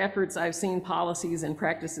because of their efforts, I've seen policies and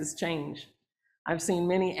practices change. I've seen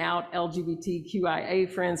many out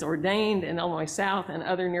LGBTQIA friends ordained in Illinois South and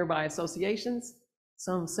other nearby associations,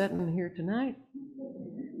 some sitting here tonight,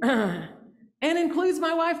 and includes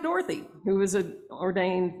my wife, Dorothy, who was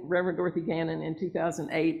ordained Reverend Dorothy Gannon in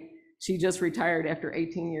 2008. She just retired after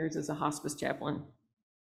 18 years as a hospice chaplain.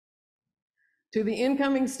 To the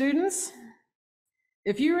incoming students,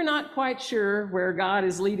 if you are not quite sure where God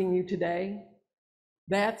is leading you today,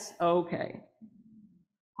 that's okay.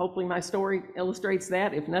 Hopefully my story illustrates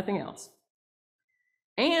that, if nothing else.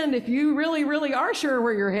 And if you really, really are sure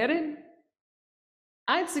where you're headed,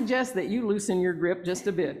 I'd suggest that you loosen your grip just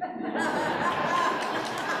a bit.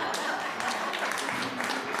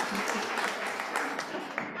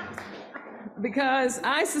 Because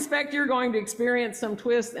I suspect you're going to experience some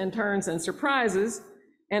twists and turns and surprises,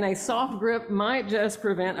 and a soft grip might just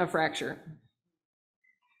prevent a fracture.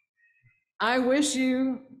 I wish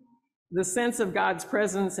you the sense of God's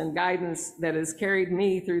presence and guidance that has carried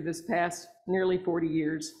me through this past nearly 40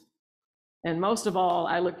 years. And most of all,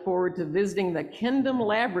 I look forward to visiting the Kingdom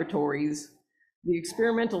laboratories, the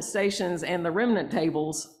experimental stations, and the remnant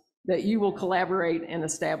tables that you will collaborate in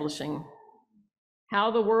establishing.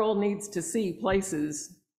 How the world needs to see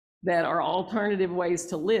places that are alternative ways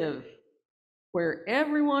to live, where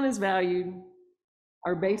everyone is valued,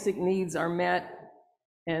 our basic needs are met,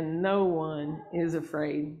 and no one is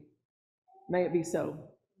afraid. May it be so.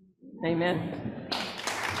 Amen.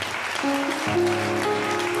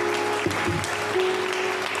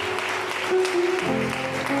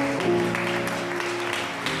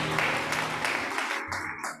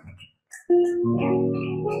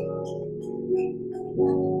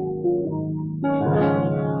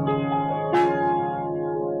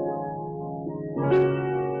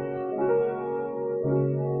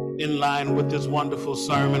 In line with this wonderful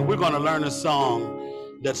sermon, we're going to learn a song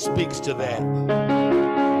that speaks to that.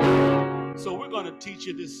 So we're going to teach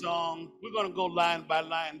you this song. We're going to go line by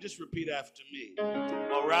line. Just repeat after me.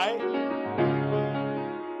 All right?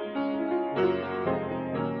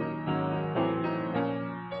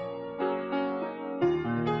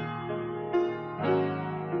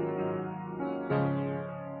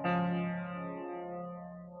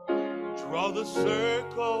 Draw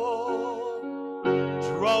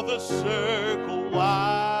the circle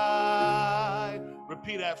wide.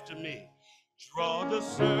 Repeat after me. Draw the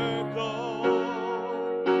circle.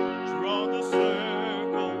 Draw the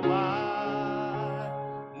circle wide.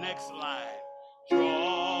 Next line.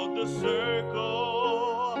 Draw the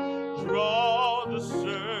circle. Draw the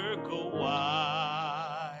circle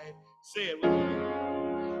wide. Say it with me.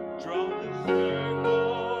 Draw the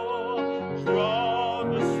circle. Draw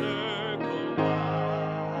the circle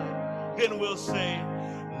wide. Then we'll say,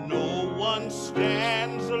 no one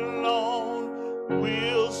stands alone.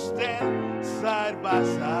 We'll stand side by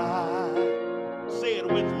side. Say it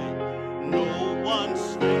with me. No one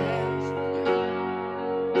stands.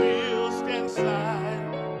 We'll stand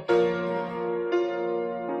side.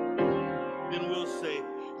 Then we'll say,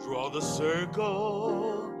 draw the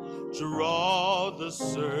circle. Draw the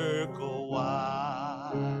circle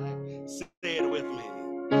wide. Say it with me.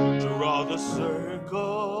 Draw the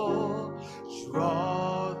circle.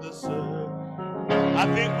 Draw the circle. I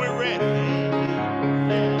think we're ready.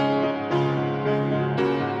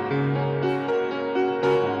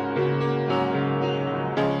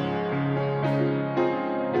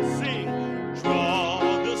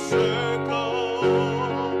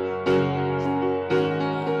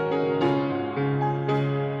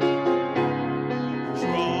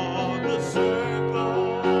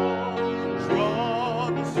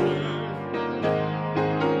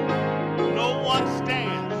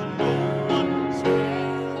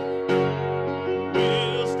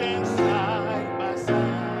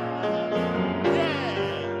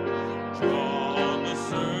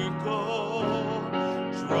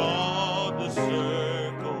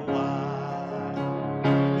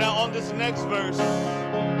 Next verse,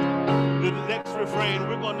 the next refrain,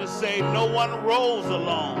 we're going to say, no one rolls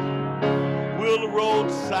alone. We'll roll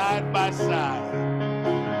side by side.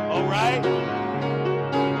 All right?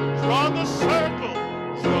 Draw the circle.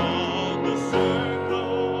 Draw the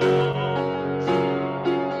circle. Draw the circle.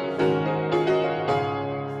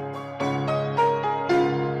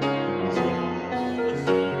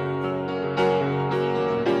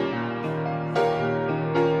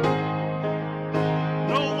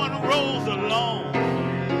 Rolls alone.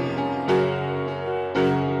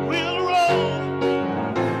 We'll roll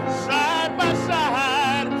side by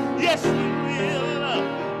side. Yes, we will.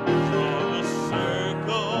 Draw the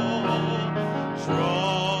circle.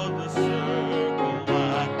 Draw the circle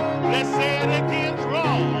wide. Let's say it again.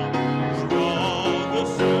 Draw. Draw the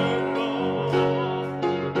circle.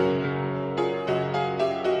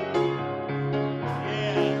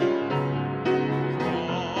 Yeah.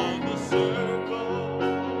 Draw the circle.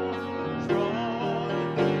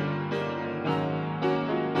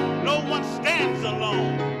 Stands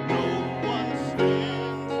alone. No one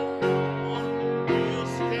stands alone. We'll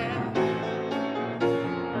stand.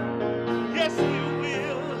 Yes, we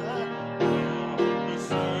will. Draw the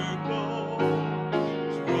circle.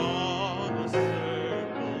 Draw the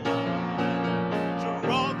circle.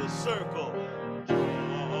 Draw the circle.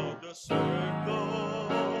 Draw the circle.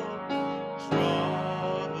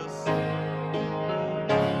 Draw the circle.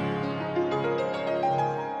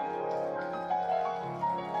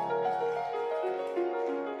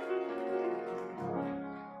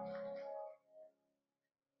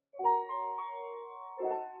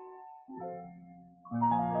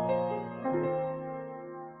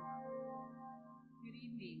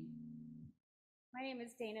 My name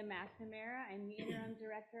is Dana McNamara. I'm the Interim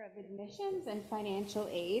Director of Admissions and Financial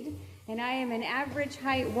Aid, and I am an average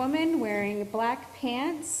height woman wearing black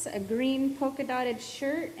pants, a green polka dotted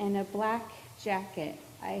shirt, and a black jacket.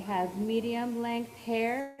 I have medium length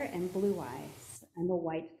hair and blue eyes. I'm a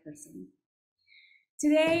white person.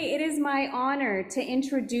 Today, it is my honor to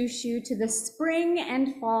introduce you to the Spring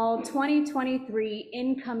and Fall 2023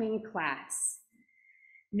 incoming class.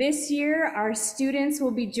 This year, our students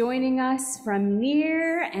will be joining us from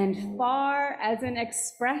near and far as an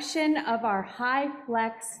expression of our high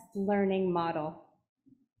flex learning model.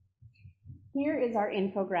 Here is our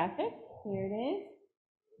infographic. Here it is.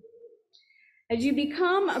 As you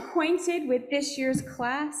become acquainted with this year's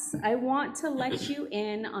class, I want to let you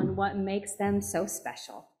in on what makes them so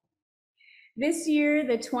special. This year,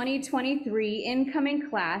 the 2023 incoming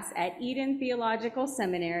class at Eden Theological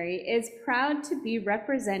Seminary is proud to be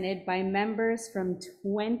represented by members from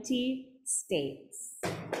 20 states.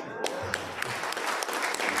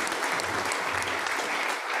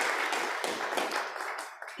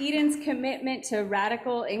 Eden's commitment to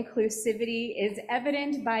radical inclusivity is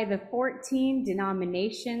evident by the 14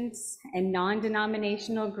 denominations and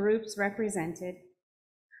non-denominational groups represented.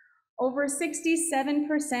 Over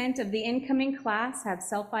 67% of the incoming class have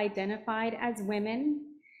self-identified as women,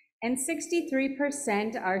 and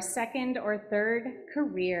 63% are second or third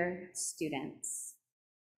career students.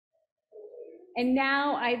 And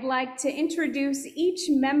now I'd like to introduce each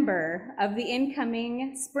member of the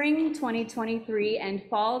incoming Spring 2023 and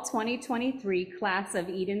Fall 2023 class of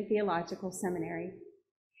Eden Theological Seminary.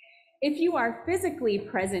 If you are physically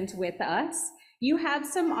present with us, you have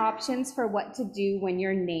some options for what to do when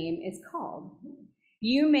your name is called.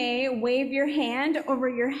 You may wave your hand over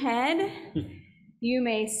your head. You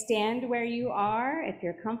may stand where you are if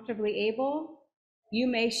you're comfortably able. You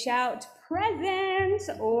may shout, "Present,"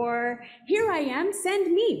 or "Here I am,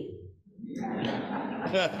 send me."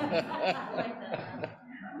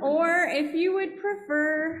 Or if you would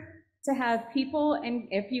prefer to have people, and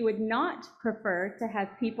if you would not prefer to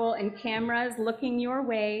have people and cameras looking your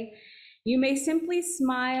way, you may simply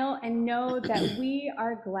smile and know that we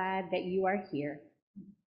are glad that you are here.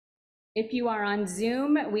 If you are on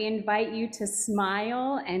Zoom, we invite you to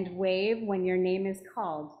smile and wave when your name is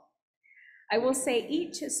called. I will say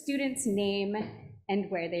each student's name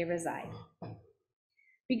and where they reside.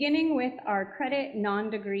 Beginning with our credit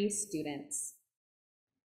non-degree students.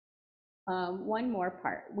 One more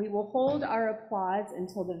part. We will hold our applause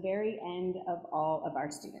until the very end of all of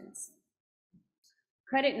our students.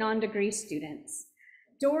 Credit non-degree students.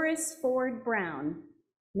 Doris Ford Brown,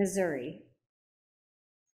 Missouri.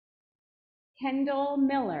 Kendall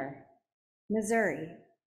Miller, Missouri.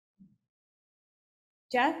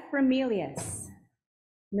 Jeff Ramelius,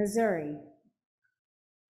 Missouri.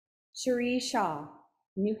 Cherie Shaw,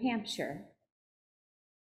 New Hampshire.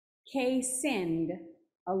 Kay Sind,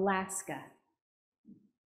 Alaska.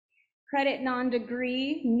 Credit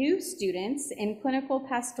non-degree new students in clinical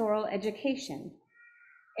pastoral education.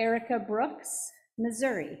 Erica Brooks,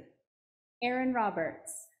 Missouri. Aaron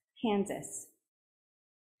Roberts, Kansas.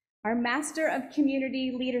 Our Master of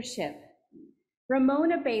Community Leadership,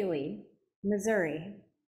 Ramona Bailey, Missouri.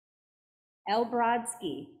 Elle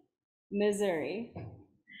Brodsky, Missouri.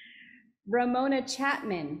 Ramona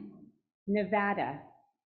Chapman, Nevada.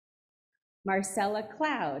 Marcella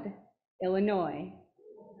Cloud, Illinois.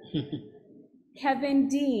 Kevin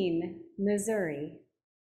Dean, Missouri.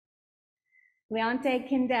 Leonte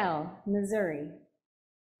Kindell, Missouri.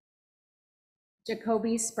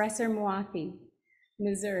 Jacoby Spresser Muafi,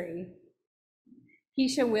 Missouri.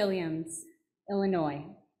 Keisha Williams, Illinois.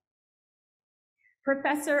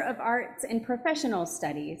 Professor of Arts and Professional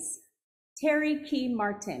Studies, Terry Key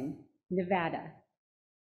Martin, Nevada.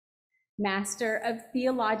 Master of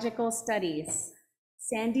Theological Studies,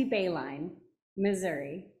 Sandy Bayline,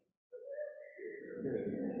 Missouri.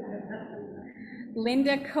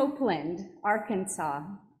 Linda Copeland, Arkansas.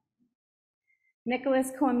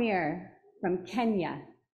 Nicholas Kwamir from Kenya.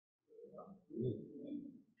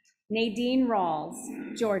 Nadine Rawls,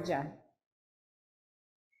 Georgia.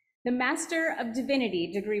 The Master of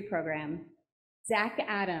Divinity degree program, Zach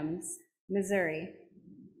Adams, Missouri.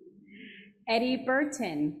 Eddie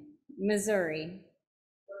Burton, Missouri.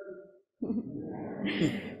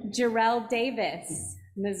 Jarrell Davis,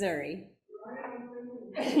 Missouri.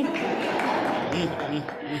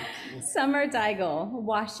 Summer Deigel,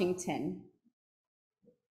 Washington.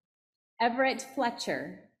 Everett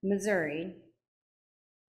Fletcher, Missouri.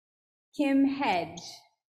 Kim Hedge,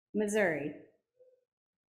 Missouri.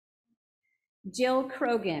 Jill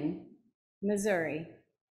Krogan, Missouri.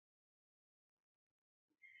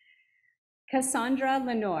 Cassandra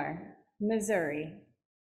Lenore, Missouri.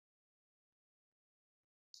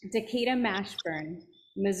 Dakita Mashburn,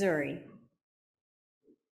 Missouri.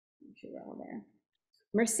 Make sure we're all there.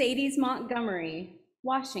 Mercedes Montgomery,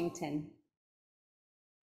 Washington.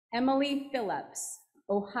 Emily Phillips,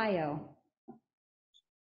 Ohio.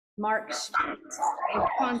 Mark Schmidt,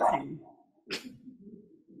 Wisconsin.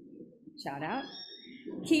 Shout out.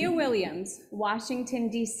 Kia Williams, Washington,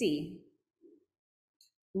 D.C.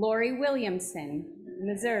 Lori Williamson,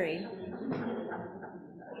 Missouri.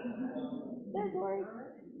 There's Lori.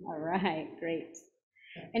 All right, great.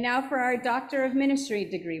 And now for our Doctor of Ministry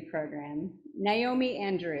degree program, Naomi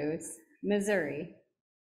Andrews, Missouri.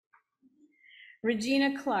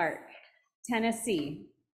 Regina Clark, Tennessee.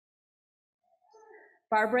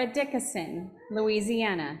 Barbara Dickinson,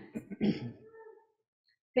 Louisiana.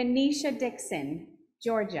 Venetia Dixon,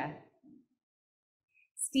 Georgia.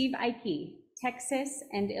 Steve Ike, Texas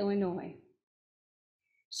and Illinois.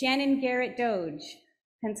 Shannon Garrett Doge,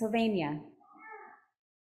 Pennsylvania.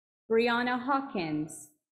 Brianna Hawkins,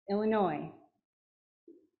 Illinois.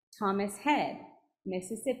 Thomas Head,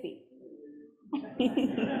 Mississippi.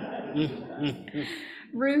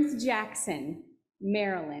 Ruth Jackson,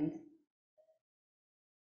 Maryland.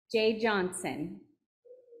 Jay Johnson,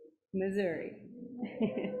 Missouri.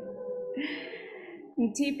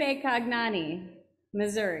 Ntipe Kagnani,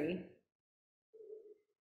 Missouri.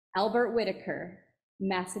 Albert Whitaker,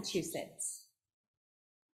 Massachusetts.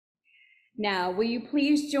 Now, will you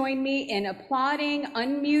please join me in applauding,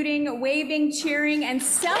 unmuting, waving, cheering, and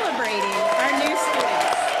celebrating our new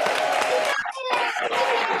students?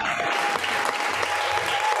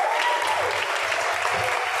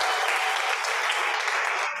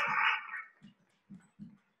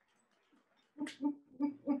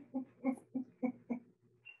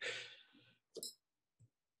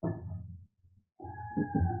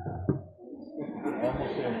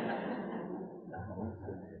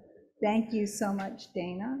 Thank you so much,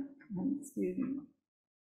 Dana and student.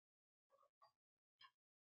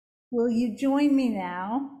 Will you join me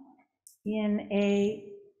now in a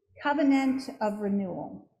covenant of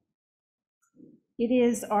renewal? It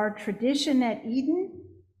is our tradition at Eden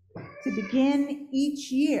to begin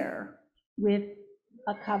each year with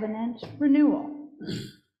a covenant renewal,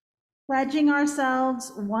 pledging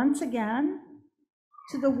ourselves once again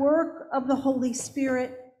to the work of the Holy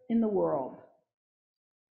Spirit in the world,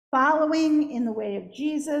 following in the way of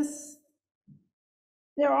Jesus.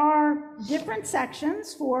 There are different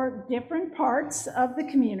sections for different parts of the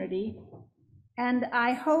community, and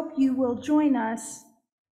I hope you will join us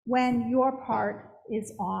when your part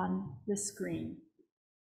is on the screen.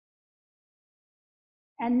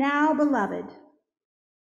 And now, beloved,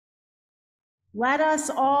 let us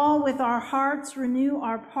all with our hearts renew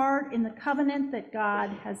our part in the covenant that God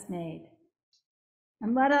has made.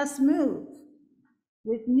 And let us move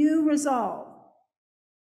with new resolve,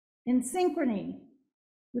 in synchrony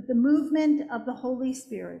with the movement of the Holy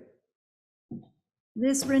Spirit.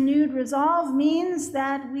 This renewed resolve means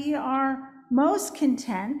that we are most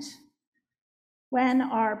content when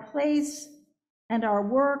our place and our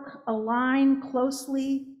work align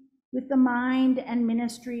closely with the mind and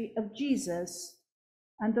ministry of Jesus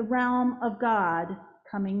and the realm of God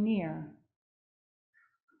coming near.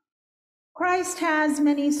 Christ has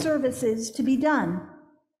many services to be done.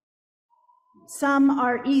 Some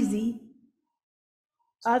are easy,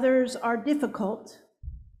 others are difficult.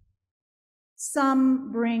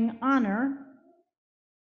 Some bring honor,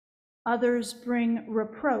 others bring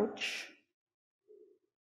reproach.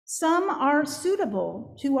 Some are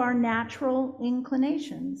suitable to our natural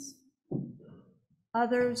inclinations.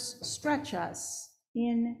 Others stretch us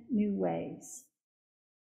in new ways.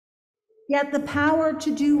 Yet the power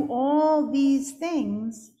to do all these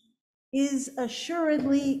things is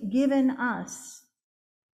assuredly given us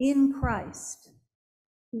in Christ,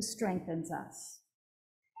 who strengthens us.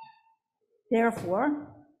 Therefore,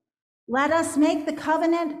 let us make the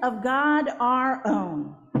covenant of God our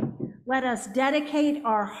own. Let us dedicate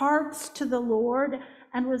our hearts to the Lord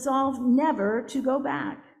and resolve never to go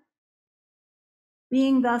back.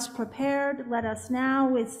 Being thus prepared, let us now,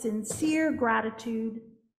 with sincere gratitude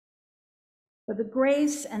for the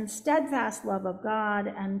grace and steadfast love of God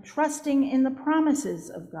and trusting in the promises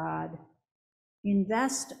of God,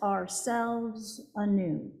 invest ourselves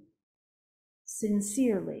anew,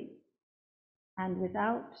 sincerely and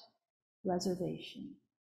without reservation.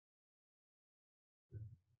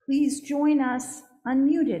 Please join us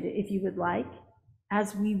unmuted if you would like,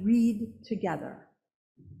 as we read together.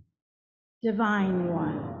 Divine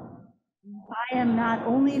One, I am not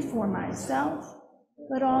only for myself,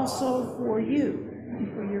 but also for you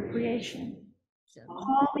and for your creation.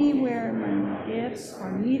 Call me where my gifts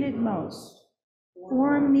are needed most.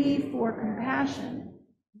 Form me for compassion.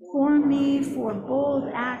 Form me for bold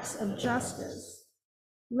acts of justice.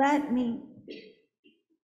 Let me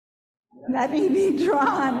be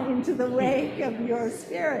drawn into the wake of your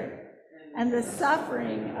Spirit and the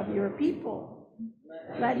suffering of your people.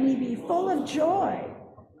 Let me be full of joy.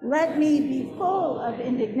 Let me be full of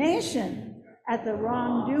indignation at the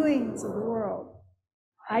wrongdoings of the world.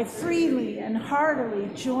 I freely and heartily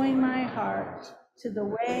join my heart to the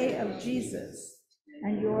way of Jesus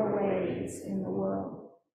and your ways in the world.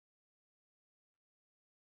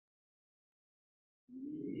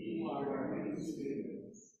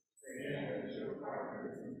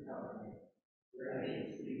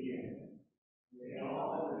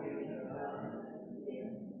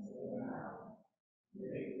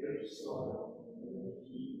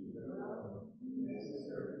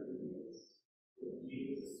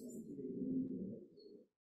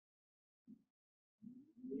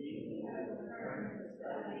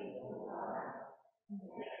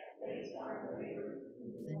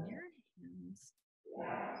 In your hands,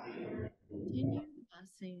 continue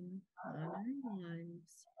blessing on our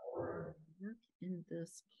lives, work in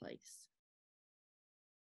this place.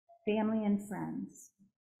 Family and friends,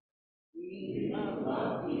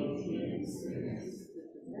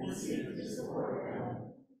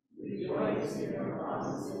 Rejoice in your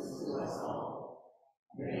promises to us all.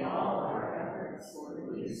 May all our efforts for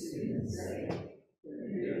these students' sake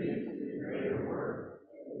contribute to the greater work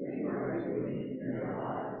that you are doing in their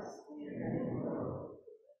lives and in the world.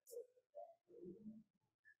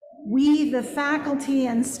 We, the faculty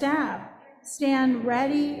and staff, stand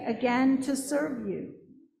ready again to serve you.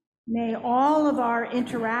 May all of our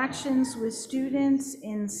interactions with students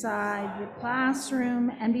inside the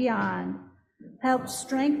classroom and beyond help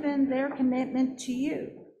strengthen their commitment to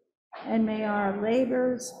you, and may our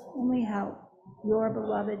labors only help your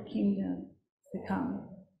beloved kingdom to come.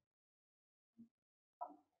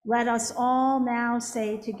 Let us all now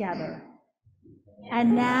say together,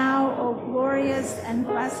 and now, O glorious and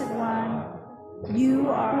blessed one, you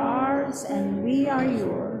are ours and we are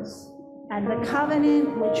yours, and the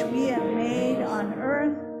covenant which we have made on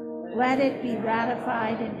earth, let it be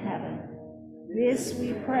ratified in heaven. This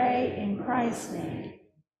we pray in Christ's name.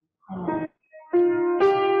 Amen.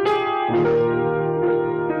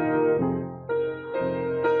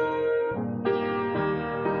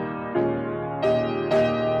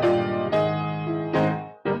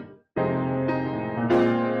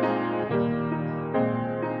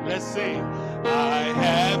 Let's sing. I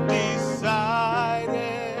have decided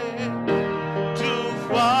to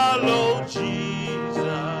follow Jesus.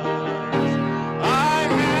 I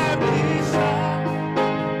have decided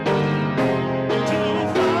to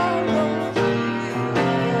follow Jesus.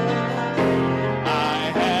 I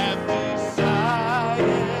have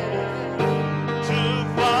decided to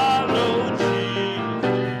follow Jesus.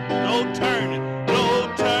 No turning, no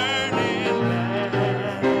turning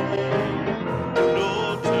back. No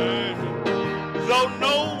turning. Though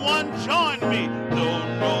no one join me, though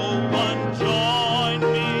no one join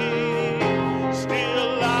me,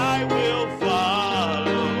 still I will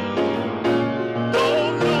follow. Though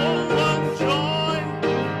no one join,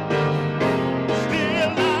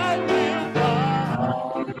 still I will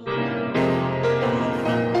follow.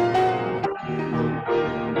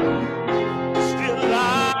 Still I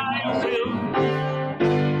will.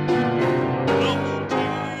 No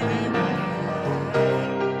turning back.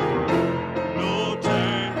 No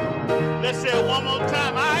turn. Let's say it one more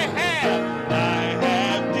time. I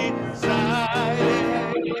have decided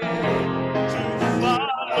to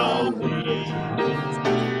follow Jesus.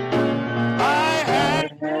 I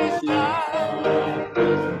have decided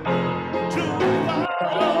to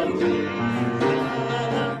follow Jesus.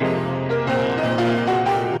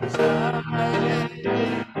 Decided to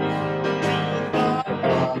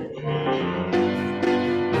follow Jesus.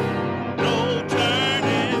 No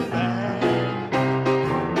turning back.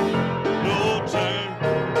 No turn.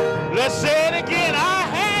 Let's say it again. I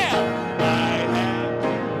have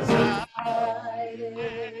decided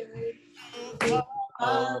to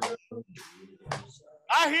follow.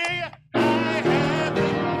 I hear you. I have decided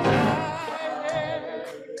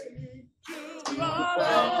to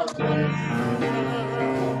follow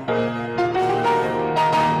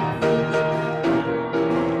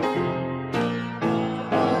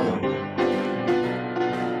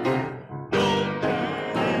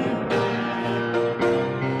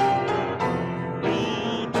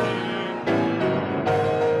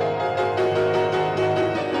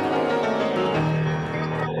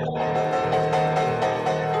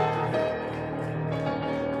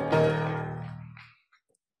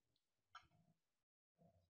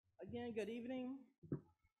Again, good evening.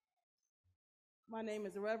 My name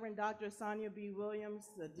is Reverend Dr. Sonia B. Williams,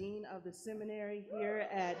 the Dean of the Seminary here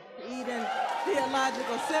at Eden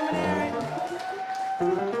Theological Seminary.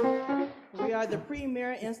 We are the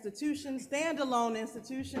premier institution, standalone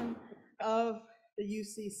institution of the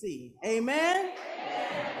UCC. Amen?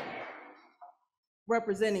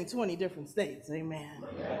 Representing 20 different states. Amen.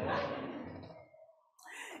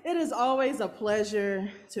 It is always a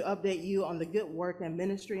pleasure to update you on the good work and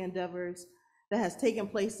ministry endeavors that has taken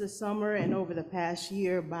place this summer and over the past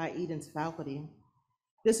year by Eden's faculty.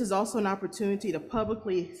 This is also an opportunity to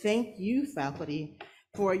publicly thank you, faculty,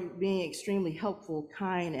 for being extremely helpful,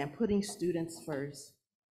 kind, and putting students first.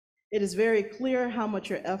 It is very clear how much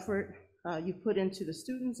your effort you put into the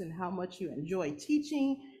students and how much you enjoy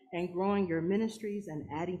teaching and growing your ministries and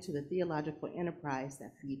adding to the theological enterprise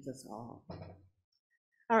that feeds us all.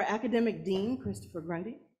 Our academic dean, Christopher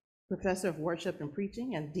Grundy, professor of worship and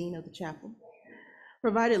preaching and dean of the chapel,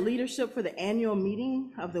 provided leadership for the annual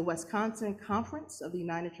meeting of the Wisconsin Conference of the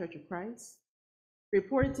United Church of Christ,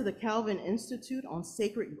 reported to the Calvin Institute on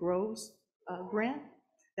Sacred Groves grant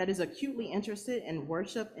that is acutely interested in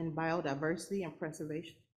worship and biodiversity and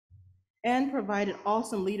preservation, and provided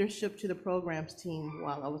awesome leadership to the programs team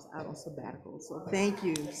while I was out on sabbatical. So thank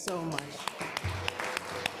you so much.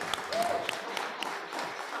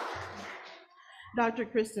 Dr.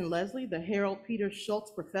 Kristen Leslie, the Harold Peter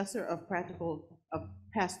Schultz Professor of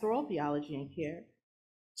Pastoral Theology and Care.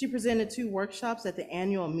 She presented 2 workshops at the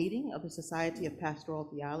annual meeting of the Society of Pastoral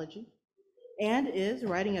Theology and is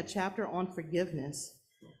writing a chapter on forgiveness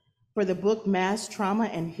for the book Mass Trauma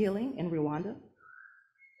and Healing in Rwanda,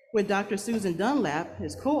 with Dr. Susan Dunlap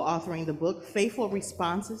is co-authoring the book Faithful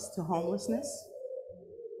Responses to Homelessness,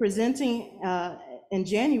 presenting in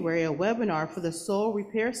January a webinar for the Soul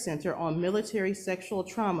Repair Center on military sexual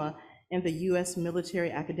trauma in the U.S.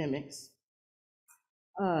 military academics.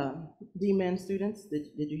 D-Men students, did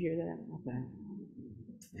you hear that? Okay.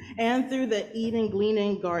 And through the Eden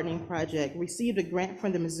Gleaning Gardening Project, received a grant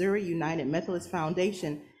from the Missouri United Methodist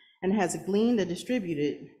Foundation and has gleaned and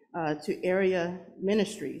distributed to area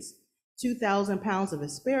ministries 2,000 pounds of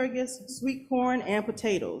asparagus, sweet corn, and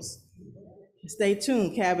potatoes. Stay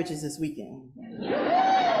tuned, cabbages this weekend.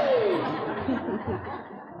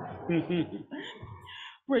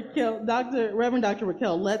 Reverend Dr.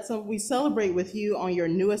 Raquel Letson, we celebrate with you on your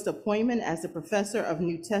newest appointment as the Professor of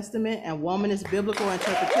New Testament and Womanist Biblical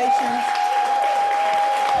Interpretations.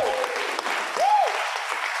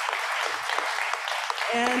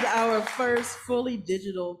 And our first fully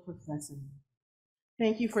digital professor.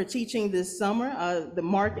 Thank you for teaching this summer, the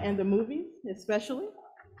Mark and the Movie especially,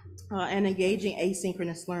 and engaging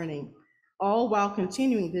asynchronous learning, all while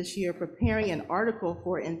continuing this year preparing an article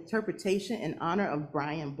for interpretation in honor of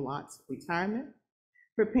Brian Blott's retirement,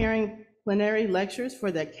 preparing plenary lectures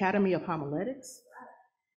for the Academy of Homiletics,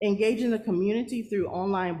 engaging the community through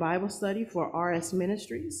online Bible study for RS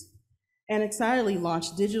Ministries, and excitedly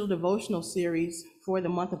launched digital devotional series for the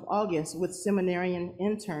month of August with seminarian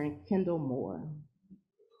intern Kendall Moore.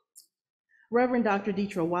 Reverend Dr.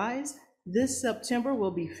 Deetra Wise, this September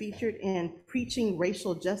will be featured in Preaching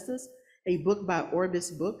Racial Justice, a book by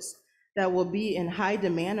Orbis Books that will be in high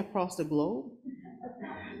demand across the globe.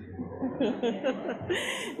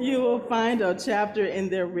 You will find a chapter in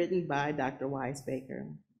there written by Dr. Wise Baker.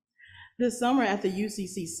 This summer at the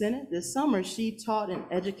UCC Senate, she taught an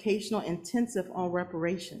educational intensive on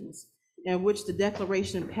reparations, in which the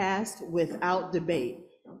declaration passed without debate.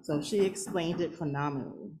 So she explained it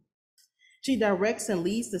phenomenally. She directs and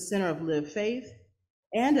leads the Center of Lived Faith,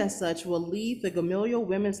 and as such will lead the Gamaliel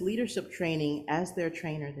Women's Leadership Training as their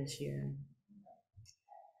trainer this year.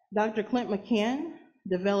 Dr. Clint McCann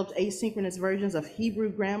developed asynchronous versions of Hebrew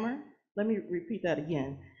grammar. Let me repeat that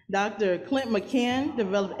again. Dr. Clint McCann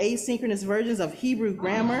developed asynchronous versions of Hebrew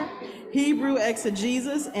grammar, Hebrew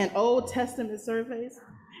exegesis, and Old Testament surveys,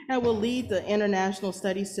 and will lead the International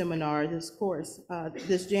Studies Seminar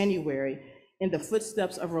this January in the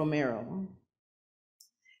footsteps of Romero.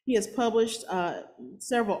 He has published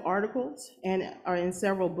several articles and are in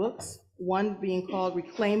several books, one being called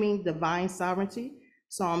Reclaiming Divine Sovereignty,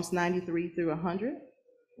 Psalms 93 through 100.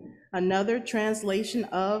 Another, translation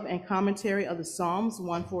of and commentary of the Psalms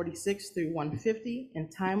 146 through 150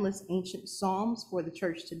 and timeless ancient Psalms for the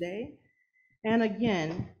church today. And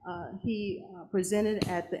again, he presented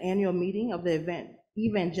at the annual meeting of the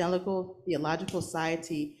Evangelical Theological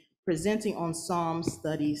Society, presenting on Psalm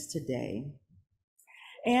studies today.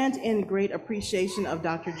 And in great appreciation of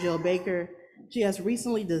Dr. Jill Baker, she has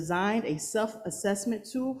recently designed a self-assessment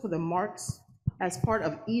tool for the marks as part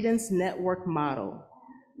of Eden's network model.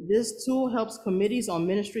 This tool helps committees on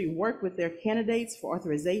ministry work with their candidates for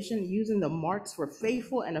authorization using the marks for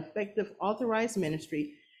faithful and effective authorized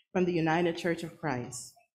ministry from the United Church of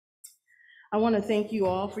Christ. I want to thank you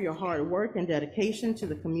all for your hard work and dedication to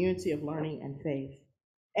the community of learning and faith.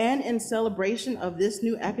 And in celebration of this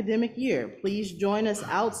new academic year, please join us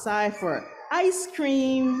outside for ice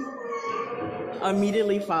cream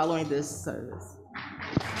immediately following this service.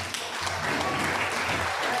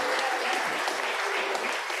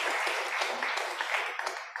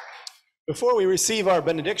 Before we receive our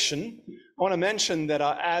benediction, I want to mention that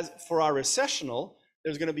as for our recessional,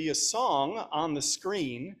 there's going to be a song on the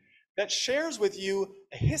screen that shares with you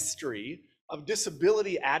a history of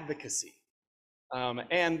disability advocacy.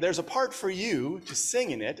 And there's a part for you to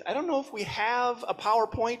sing in it. I don't know if we have a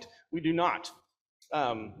PowerPoint. We do not.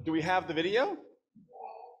 Do we have the video?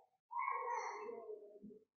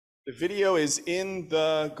 The video is in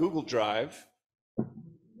the Google Drive.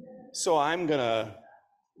 So I'm gonna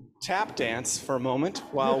tap dance for a moment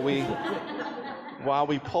while we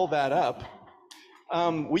pull that up.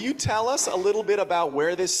 Will you tell us a little bit about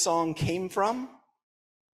where this song came from?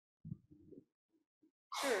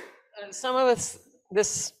 Sure. Some of us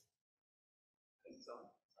this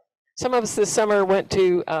summer went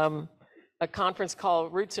to a conference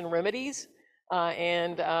called Roots and Remedies,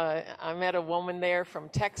 and I met a woman there from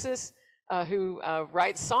Texas who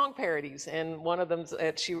writes song parodies, and one of them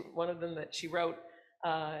that she wrote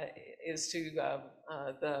is to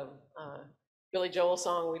the Billy Joel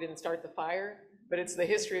song "We Didn't Start the Fire," but it's the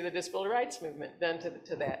history of the disability rights movement done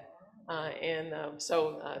to that.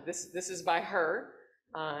 So this is by her,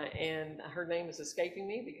 and her name is escaping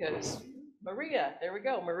me because Maria, there we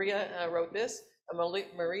go. Maria wrote this.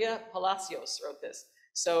 Maria Palacios wrote this.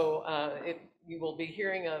 So you will be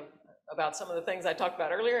hearing about some of the things I talked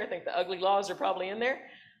about earlier. I think the ugly laws are probably in there,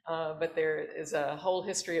 but there is a whole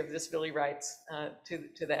history of disability rights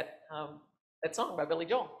to that song by Billy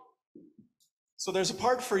Joel. So there's a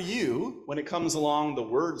part for you when it comes along. The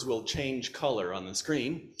words will change color on the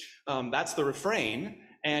screen. That's the refrain,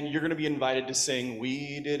 and you're going to be invited to sing,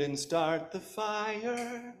 "We didn't start the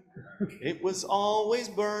fire, it was always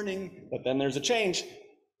burning." But then there's a change.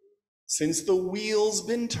 "Since the wheel's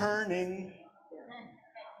been turning,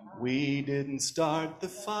 we didn't start the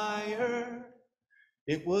fire,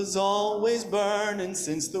 it was always burning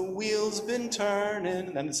since the wheel's been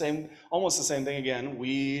turning." And then almost the same thing again.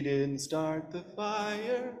 "We didn't start the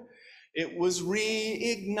fire, it was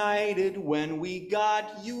reignited when we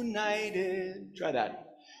got united." Try that.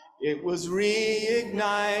 "It was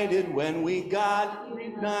reignited when we got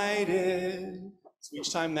united." So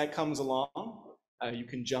each time that comes along, you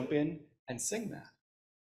can jump in and sing that.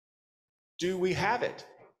 Do we have it?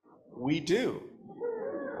 We do.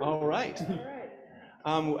 All right.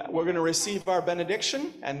 We're going to receive our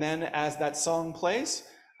benediction, and then as that song plays,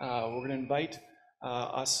 we're going to invite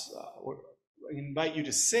invite you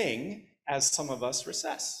to sing as some of us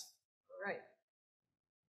recess. All right.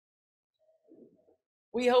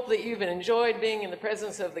 We hope that you've enjoyed being in the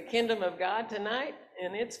presence of the kingdom of God tonight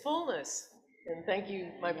in its fullness. And thank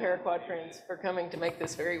you, my Paraquad friends, for coming to make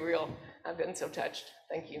this very real. I've been so touched.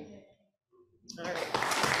 Thank you. All right.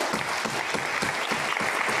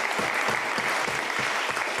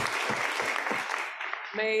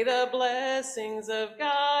 May the blessings of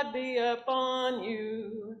God be upon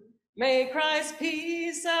you. May Christ's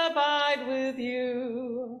peace abide with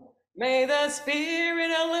you. May the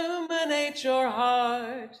Spirit illuminate your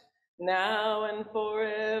heart now and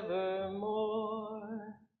forevermore.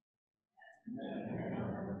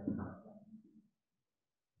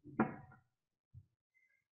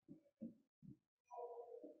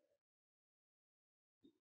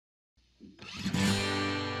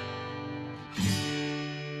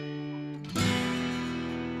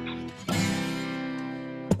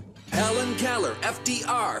 Helen Keller,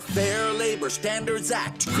 FDR, Fair Labor Standards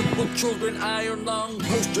Act, crippled children, iron lung,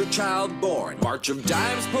 poster child born, March of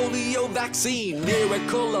Dimes, polio vaccine,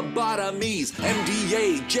 miracle lobotomies,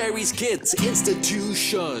 MDA, Jerry's Kids,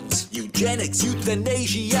 institutions, eugenics,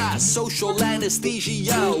 euthanasia, social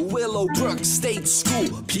anesthesia, Willowbrook State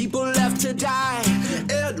School, people left to die,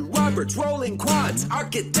 Ed Roberts, Rolling Quads,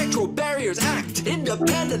 Architectural Barriers Act,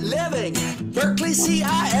 independent living, Berkeley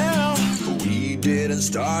CIL. We didn't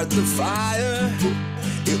start the fire,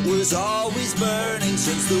 it was always burning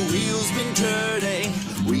since the wheel's been turning.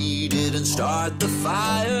 We didn't start the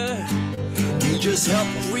fire, we just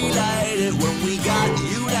helped relight it when we got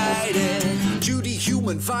united. Judy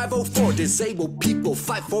Human 504, disabled people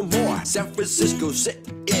fight for more. San Francisco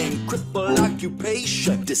sitting, crippled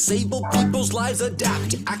occupation. Disabled people's lives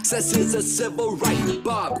adapt, access is a civil right.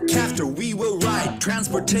 Bob Kafter, we will ride,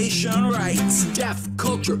 transportation rights. Deaf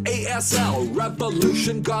culture, ASL,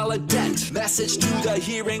 revolution, Gallaudet. Message to the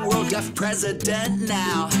hearing world, deaf president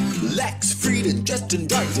now. Lex Frieden, Justin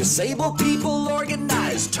Dark, disabled people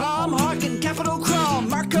organized. Tom Harkin, Capitol Crawl,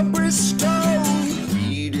 Marka Bristow.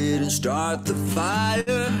 We didn't start the fire,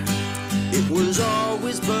 it was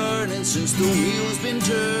always burning since the wheel's been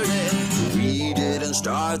turning. We didn't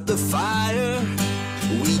start the fire,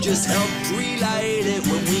 we just helped relight it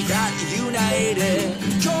when we got united.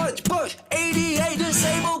 George Bush, 88,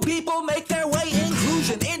 disabled people make their way.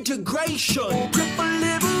 Inclusion, integration, cripple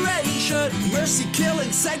liberation, mercy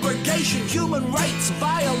killing, segregation, human rights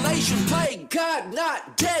violation, play God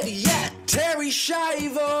not dead yet, Terry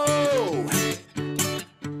Schiavo.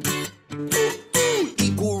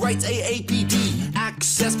 Equal rights, AAPD,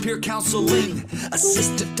 access, peer counseling,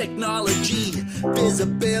 assistive technology,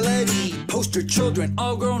 visibility, poster children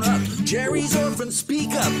all grown up, Jerry's orphans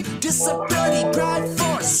speak up, disability, pride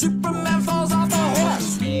force, Superman falls off a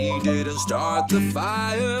horse. We didn't start the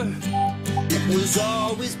fire, it was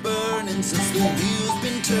always burning since the wheel's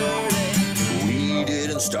been turning. We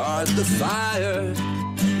didn't start the fire,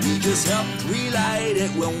 we just helped relight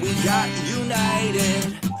it when we got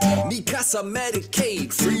united. Mi Casa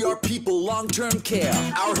Medicaid, free our people long-term care.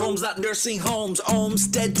 Our homes, not nursing homes,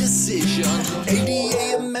 Olmstead decision.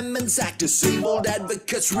 ADA Amendments Act, disabled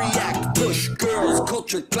advocates react. Push girls,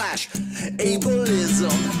 culture clash,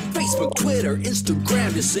 ableism. Facebook, Twitter,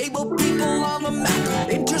 Instagram, disabled people on the map.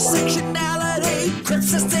 Intersectionality, crip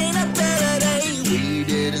sustainability. We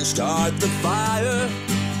didn't start the fire.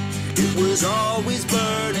 It was always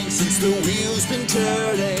burning since the wheels been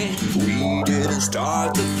turning. We didn't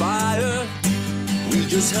start the fire. We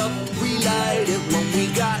just helped relight it when we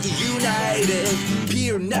got united.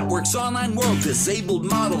 Peer networks, online world, disabled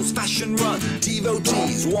models, fashion run,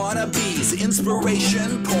 devotees, wannabes,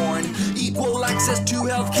 inspiration porn, equal access to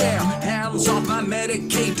healthcare, hands off my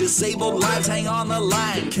Medicaid, disabled lives hang on the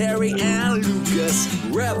line. Carrie Ann Lucas,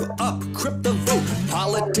 rev up, crypto vote,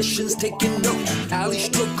 politicians taking note, Ali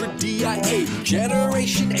Stroker, DIA,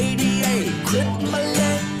 Generation ADA, crip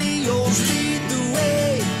millennials lead the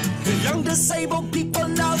way. Young disabled people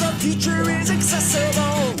know the future is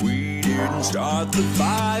accessible. We didn't start the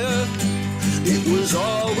fire. It was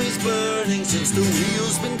always burning since the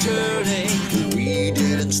wheels been turning. We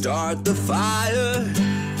didn't start the fire.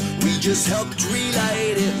 We just helped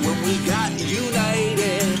relight it when we got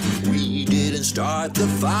united. We didn't start the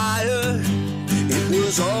fire. It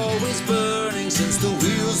was always burning since the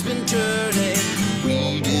wheels been turning.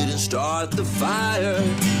 We didn't start the fire.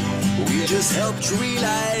 We just helped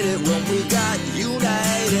relight it when we got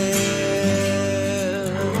united.